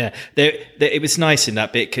Barrowman, yeah. It was nice in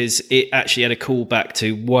that bit, because it actually had a callback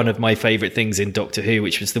to one of my favourite things in Doctor Who,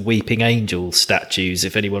 which was the Weeping Angel statues,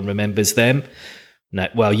 if anyone remembers them. No,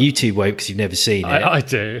 well, you two won't, because you've never seen it. I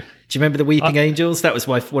do. Do you remember the Weeping Angels? That was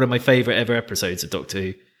one of my favourite ever episodes of Doctor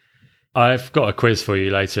Who. I've got a quiz for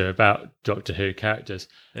you later about Doctor Who characters.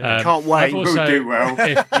 Can't wait. We'll do well.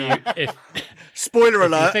 Spoiler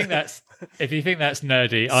alert. If you think that's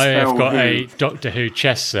nerdy, I have got a Doctor Who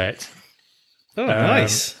chess set. Oh,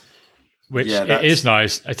 nice. Which it is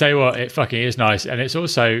nice. I tell you what, it fucking is nice, and it's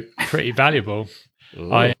also pretty valuable.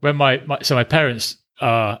 When my parents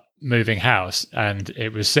are moving house, and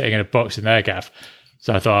it was sitting in a box in their gaff.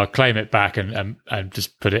 So I thought I'll claim it back and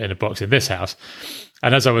just put it in a box in this house.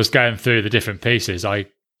 And as I was going through the different pieces, I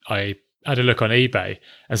had a look on eBay,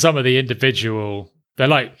 and some of the individual, they're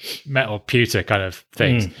like metal pewter kind of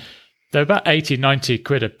things. They're about 80, 90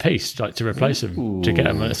 quid a piece, like to replace them, to get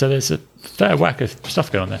them. So there's a fair whack of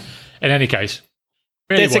stuff going on there. In any case,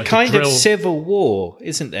 really there's a kind of civil war,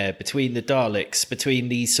 isn't there, between the Daleks, between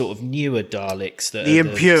these sort of newer Daleks that the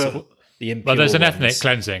impure. The impure. Well, there's an ones. ethnic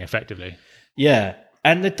cleansing, effectively. Yeah.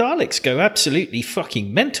 And the Daleks go absolutely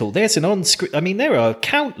fucking mental. There's an on-screen... I mean, there are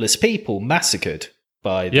countless people massacred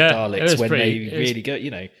by the Daleks when they really go,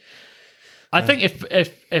 I think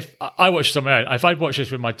if I watched some of it, if I'd watched this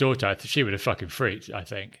with my daughter, she would have fucking freaked, I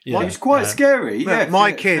think. Yeah. Well, it was quite scary. Yeah,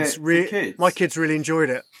 my kids really enjoyed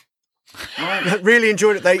it. Right. Really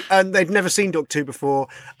enjoyed it. They'd never seen Doctor Who before,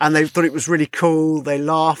 and they thought it was really cool. They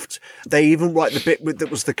laughed. They even liked the bit that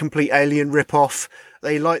was the complete alien rip-off.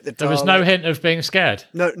 They liked the Dalek. There was no hint of being scared.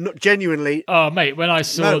 No, not genuinely. Oh, mate, when I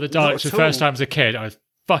saw the Daleks for the first time as a kid, I was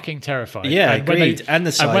fucking terrified. Yeah, agreed. And the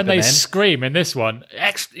Cybermen. And when they scream in this one,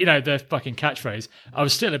 the fucking catchphrase, I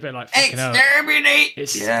was still a bit like, fucking hell. Exterminate!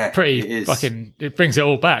 It's pretty fucking... It brings it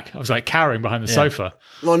all back. I was like cowering behind the sofa.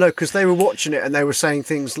 Well, no, because they were watching it and they were saying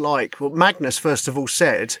things like, well, Magnus, first of all,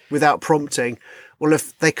 said, without prompting, well,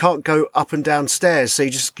 if they can't go up and down stairs, so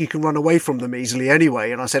you can run away from them easily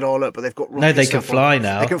anyway. And I said, oh, look, but they've got rocket they can fly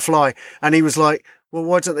now. They can fly. And he was like, well,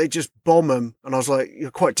 why don't they just bomb them? And I was like,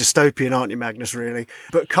 you're quite dystopian, aren't you, Magnus, really?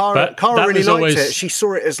 But Cara really liked it. She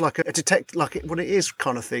saw it as like a detect, what it is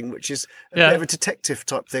kind of thing, which is a bit of a detective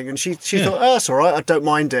type thing. And she thought, oh, that's all right, I don't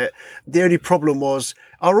mind it. The only problem was,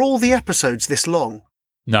 are all the episodes this long?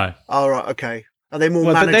 No. All right, okay. Are they more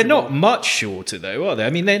manageable? But they're not much shorter, though, are they? I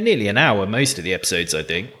mean, they're nearly an hour, most of the episodes, I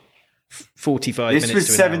think. 45 minutes. This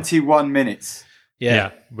was 71 minutes.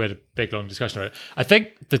 Yeah. We had a big, long discussion about it. I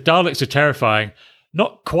think the Daleks are terrifying.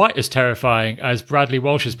 Not quite as terrifying as Bradley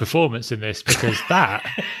Walsh's performance in this, because that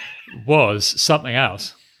was something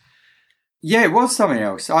else. Yeah, it was something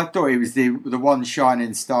else. I thought he was the one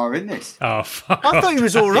shining star in this. Oh, fuck I thought he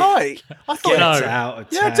was all right. I thought out of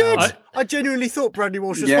town. I did. I genuinely thought Bradley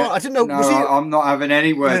Walsh was fine. I didn't know. No, was he... I'm not having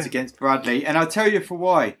any words against Bradley, and I'll tell you for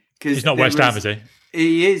why. Because he's not West Ham, is he?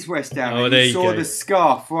 He is West Ham. Oh, there you saw the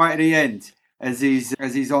scarf right at the end. As he's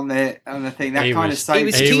on the thing, that kind of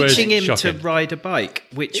saved. He was teaching him to ride a bike,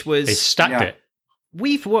 which was he stacked it.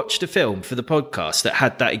 We've watched a film for the podcast that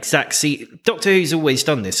had that exact scene. Doctor Who's always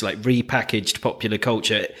done this, like repackaged popular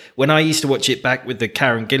culture. When I used to watch it back with the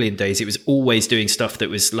Karen Gillan days, it was always doing stuff that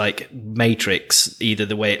was like Matrix, either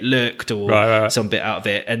the way it looked or some bit out of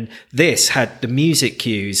it. And this had the music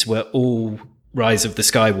cues were all Rise of the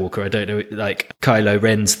Skywalker. I don't know, like Kylo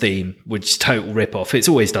Ren's theme, which is total rip-off. It's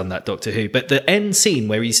always done that, Doctor Who. But the end scene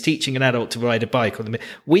where he's teaching an adult to ride a bike on the...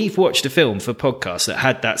 We've watched a film for podcast that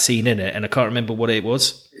had that scene in it, and I can't remember what it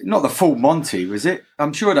was. Not the full Monty, was it?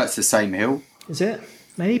 I'm sure that's the same hill. Is it?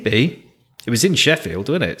 Maybe. It was in Sheffield,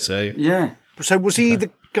 wasn't it? So yeah. So was he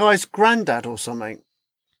the guy's granddad or something?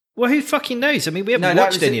 Well, who fucking knows? I mean, we haven't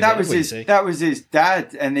watched any of it. That was his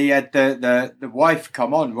dad, and he had the wife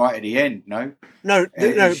come on right at the end, no? No.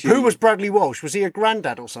 Who was Bradley Walsh? Was he a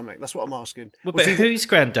granddad or something? That's what I'm asking. Well, but who's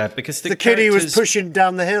granddad? Because the kid he was pushing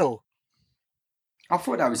down the hill. I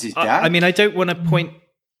thought that was his dad. I mean, I don't want to point...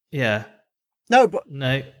 Yeah. No, but...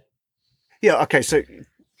 No. Yeah, okay, so...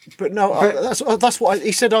 But no, that's what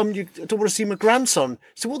he said. You don't want to see my grandson.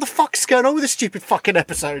 So what the fuck is going on with this stupid fucking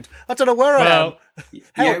episode? I don't know where I am.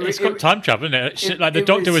 Yeah, it's got time travel, isn't it? Like the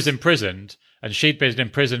Doctor was imprisoned, and she'd been in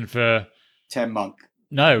prison for 10 months.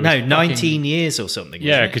 No, 19 years or something.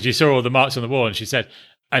 Yeah, because you saw all the marks on the wall, and she said,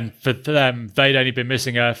 and for them, they'd only been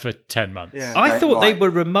missing her for 10 months. Yeah. I thought they were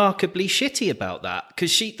remarkably shitty about that,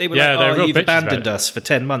 because they were like, "Oh, you've abandoned us for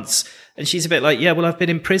 10 months," and she's a bit like, "Yeah, well, I've been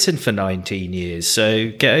in prison for 19 years,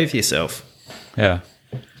 so get over yourself." Yeah.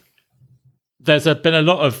 There's been a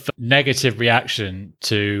lot of negative reaction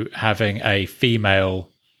to having a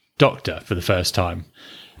female Doctor for the first time.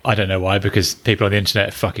 I don't know why, because people on the internet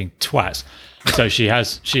are fucking twats. So she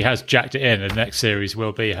has jacked it in, and the next series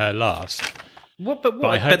will be her last. What?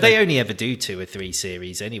 But they only ever do 2 or 3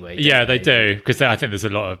 series anyway. Yeah, they do, because I think there's a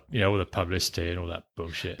lot of all the publicity and all that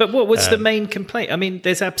bullshit. But what was the main complaint? I mean,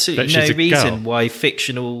 there's absolutely no reason why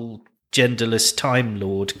fictional genderless Time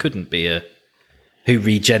Lord couldn't be who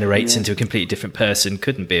regenerates into a completely different person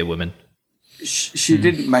couldn't be a woman. She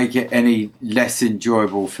didn't make it any less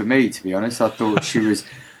enjoyable for me, to be honest. I thought she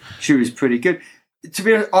was pretty good. To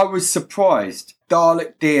be honest, I was surprised.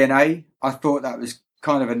 Dalek DNA, I thought that was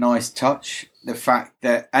kind of a nice touch. The fact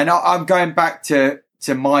that, and I'm going back to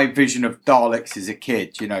my vision of Daleks as a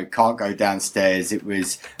kid, can't go downstairs.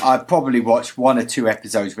 I probably watched 1 or 2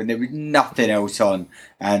 episodes when there was nothing else on,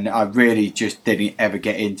 and I really just didn't ever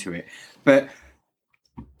get into it. But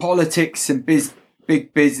politics and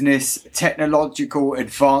big business, technological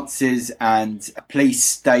advances, and a police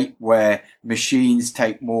state where machines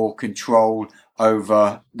take more control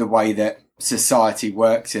over the way that society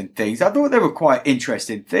works and things. I thought they were quite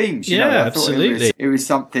interesting themes. I thought absolutely. It was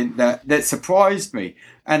something that surprised me.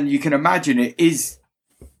 And you can imagine it is,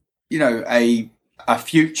 a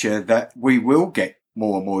future that we will get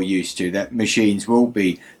more and more used to, that machines will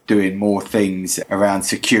be doing more things around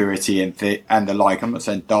security and the like. I'm not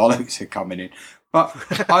saying Daleks are coming in, but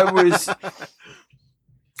I was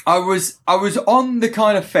on the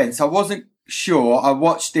kind of fence. I wasn't sure. I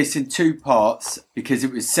watched this in 2 parts because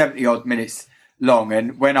it was 70 odd minutes long,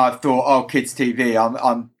 and when I thought, kids TV,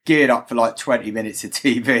 I'm geared up for like 20 minutes of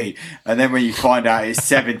TV, and then when you find out it's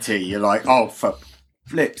 70, you're like, oh, for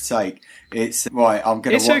flip's sake, it's right. I'm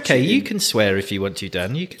gonna. It's watch okay. it. You can swear if you want to,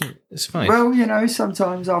 Dan. You can. It's fine. Well,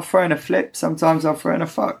 sometimes I'll throw in a flip, sometimes I'll throw in a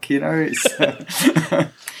fuck. It's.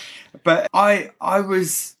 But I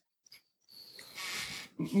was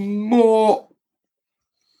more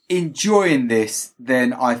enjoying this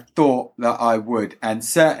than I thought that I would, and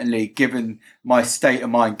certainly given my state of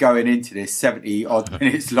mind going into this 70 odd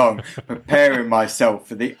minutes long, preparing myself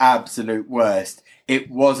for the absolute worst, it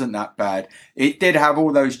wasn't that bad. It did have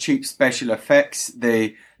all those cheap special effects,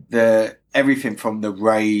 the everything from the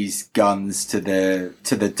Rays guns to the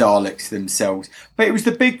Daleks themselves. But it was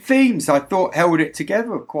the big themes I thought held it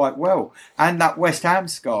together quite well, and that West Ham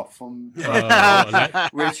scarf from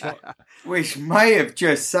which may have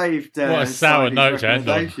just saved. What a sour note to end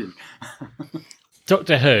on.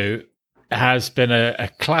 Doctor Who has been a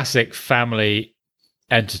classic family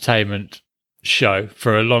entertainment show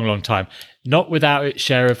for a long, long time, not without its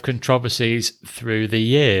share of controversies through the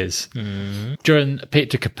years. During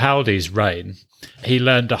Peter Capaldi's reign, he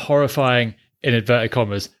learned a horrifying, in inverted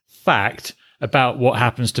commas, fact about what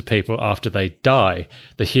happens to people after they die.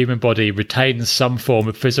 The human body retains some form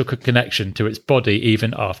of physical connection to its body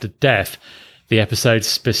even after death. The episode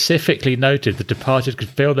specifically noted the departed could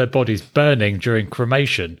feel their bodies burning during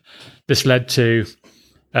cremation. This led to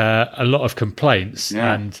a lot of complaints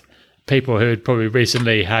and people who had probably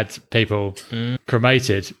recently had people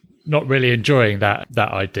cremated not really enjoying that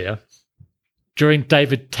idea. During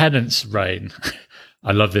David Tennant's reign,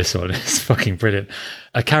 I love this one, it's fucking brilliant,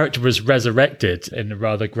 a character was resurrected in a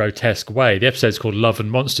rather grotesque way. The episode's called Love and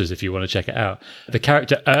Monsters, if you want to check it out. The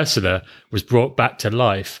character Ursula was brought back to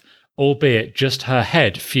life, albeit just her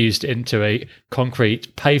head fused into a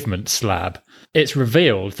concrete pavement slab. It's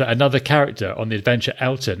revealed that another character on the adventure,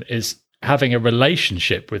 Elton, is having a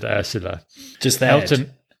relationship with Ursula. Just the Elton,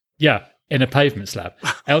 head. Yeah, in a pavement slab.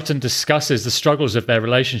 Elton discusses the struggles of their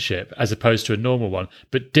relationship as opposed to a normal one,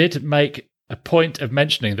 but did make a point of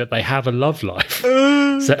mentioning that they have a love life.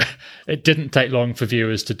 So it didn't take long for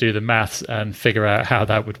viewers to do the maths and figure out how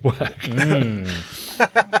that would work.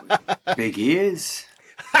 Big ears.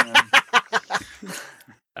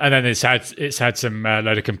 And then it's had some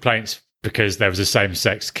load of complaints because there was a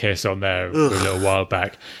same-sex kiss on there a little while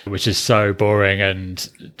back, which is so boring and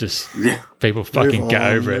just people fucking get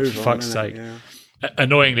over it, for fuck's sake. Yeah.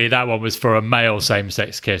 Annoyingly, that one was for a male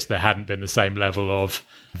same-sex kiss. There hadn't been the same level of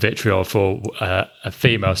vitriol for a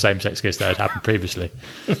female same-sex kiss that had happened previously.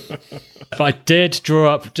 But I did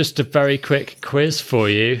draw up just a very quick quiz for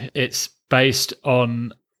you. It's based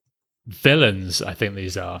on villains, I think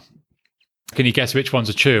these are. Can you guess which ones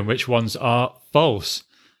are true and which ones are false?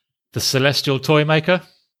 The Celestial Toymaker?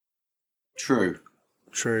 True.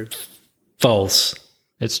 False.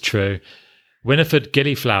 It's true. Winifred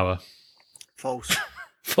Gillyflower? False.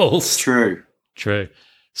 False. True.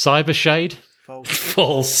 Cybershade?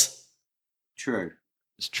 False. True.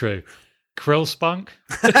 It's true. Krill Spunk?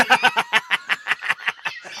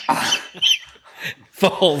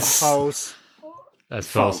 False. That's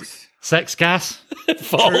false. Sex gas?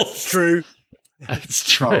 False. True. That's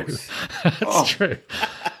true. That's true.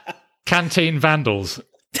 Canteen Vandals?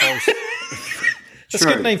 False. That's a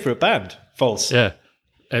good name for a band. False. Yeah,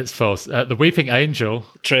 it's false. The Weeping Angel?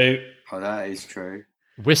 True. Oh, that is true.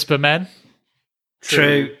 Whisper Men?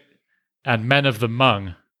 True. And Men of the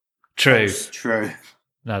Mung? True. True.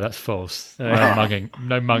 No, that's false. No mugging.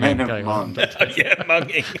 No mugging going on. Yeah,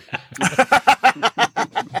 mugging.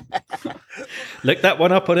 Look that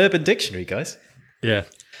one up on Urban Dictionary, guys. Yeah.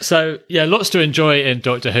 So, yeah, lots to enjoy in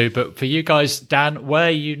Doctor Who, but for you guys, Dan, were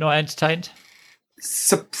you not entertained?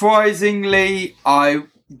 Surprisingly, I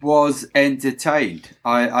was entertained.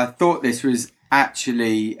 I thought this was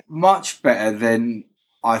actually much better than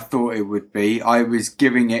I thought it would be. I was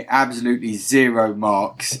giving it absolutely 0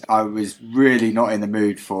 marks. I was really not in the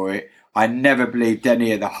mood for it. I never believed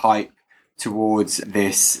any of the hype towards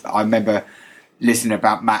this. I remember listening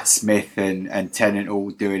about Matt Smith and Tennant all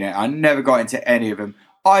doing it. I never got into any of them.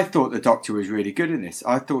 I thought the Doctor was really good in this.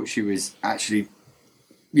 I thought she was actually,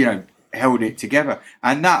 held it together.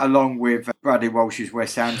 And that, along with Bradley Walsh's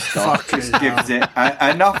West Ham stuff, just gives it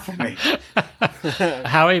enough for me.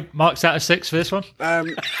 Howie, marks out of 6 for this one?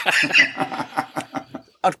 I'd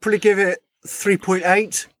probably give it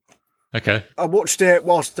 3.8. Okay. I watched it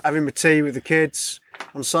whilst having my tea with the kids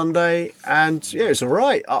on Sunday, and yeah, it's all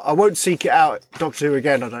right. I won't seek it out Doctor Who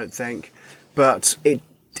again, I don't think, but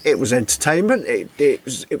it was entertainment. It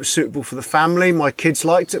was suitable for the family. My kids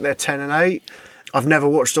liked it. They're 10 and 8. I've never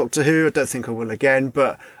watched Doctor Who. I don't think I will again,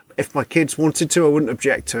 but if my kids wanted to, I wouldn't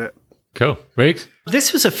object to it. Cool. Riggs?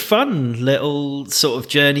 This was a fun little sort of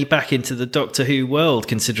journey back into the Doctor Who world,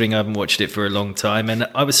 considering I haven't watched it for a long time. And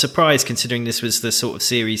I was surprised, considering this was the sort of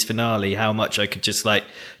series finale, how much I could just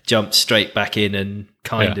jump straight back in and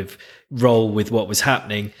kind of roll with what was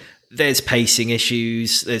happening. There's pacing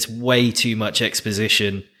issues. There's way too much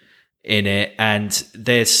exposition. in it, and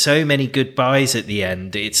there's so many goodbyes at the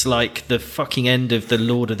end. It's like the fucking end of the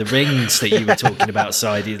Lord of the Rings that you were talking about,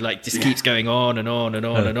 Saidi. Like, just keeps going on and on and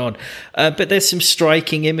on and on. But there's some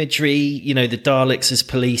striking imagery. You know, the Daleks as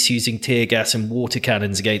police using tear gas and water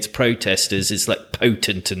cannons against protesters is like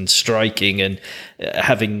potent and striking. And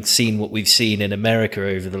having seen what we've seen in America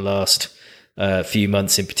over the last few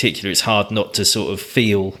months in particular, it's hard not to sort of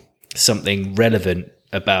feel something relevant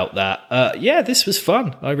about that. This was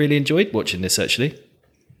fun. I really enjoyed watching this, actually.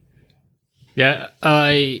 Yeah,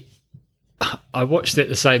 I watched it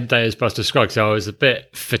the same day as Buster Scruggs, so I was a bit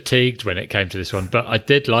fatigued when it came to this one, but I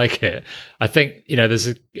did like it. I think, you know,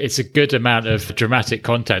 it's a good amount of dramatic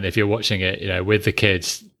content if you're watching it, you know, with the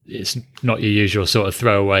kids. It's not your usual sort of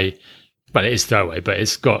throwaway, but it is throwaway, but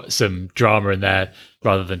it's got some drama in there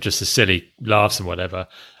rather than just the silly laughs and whatever.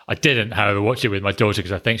 I didn't, however, watch it with my daughter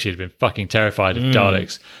because I think she'd been fucking terrified of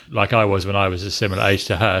Daleks like I was when I was a similar age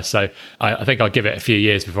to her. So I think I'll give it a few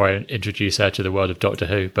years before I introduce her to the world of Doctor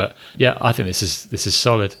Who. But yeah, I think this is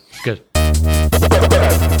solid. It's good.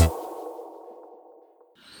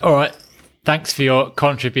 All right. Thanks for your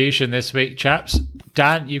contribution this week, chaps.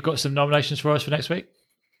 Dan, you've got some nominations for us for next week?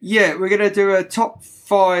 Yeah, we're going to do a top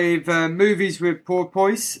 5 movies with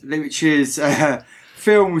porpoise, which is...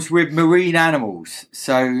 films with marine animals.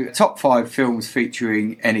 So top 5 films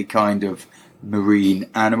featuring any kind of marine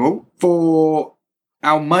animal. For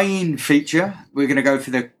our main feature, we're going to go for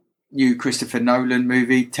the new Christopher Nolan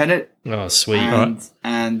movie, Tenet. Oh, sweet.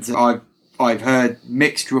 And I've heard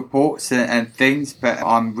mixed reports and things, but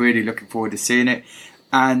I'm really looking forward to seeing it.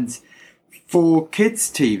 And for kids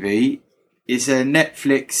TV, it's a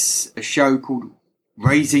Netflix show called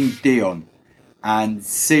Raising Dion. And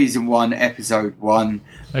season 1, episode 1.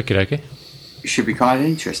 Okay. Should be kind of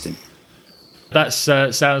interesting. That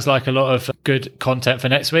sounds like a lot of good content for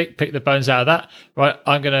next week. Pick the bones out of that. Right,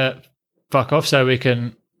 I'm going to fuck off so we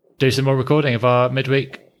can do some more recording of our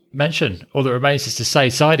midweek mention. All that remains is to say,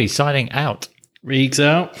 Saidi signing out. Reegs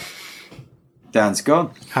out. Dan's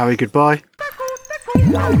gone. Howie, goodbye.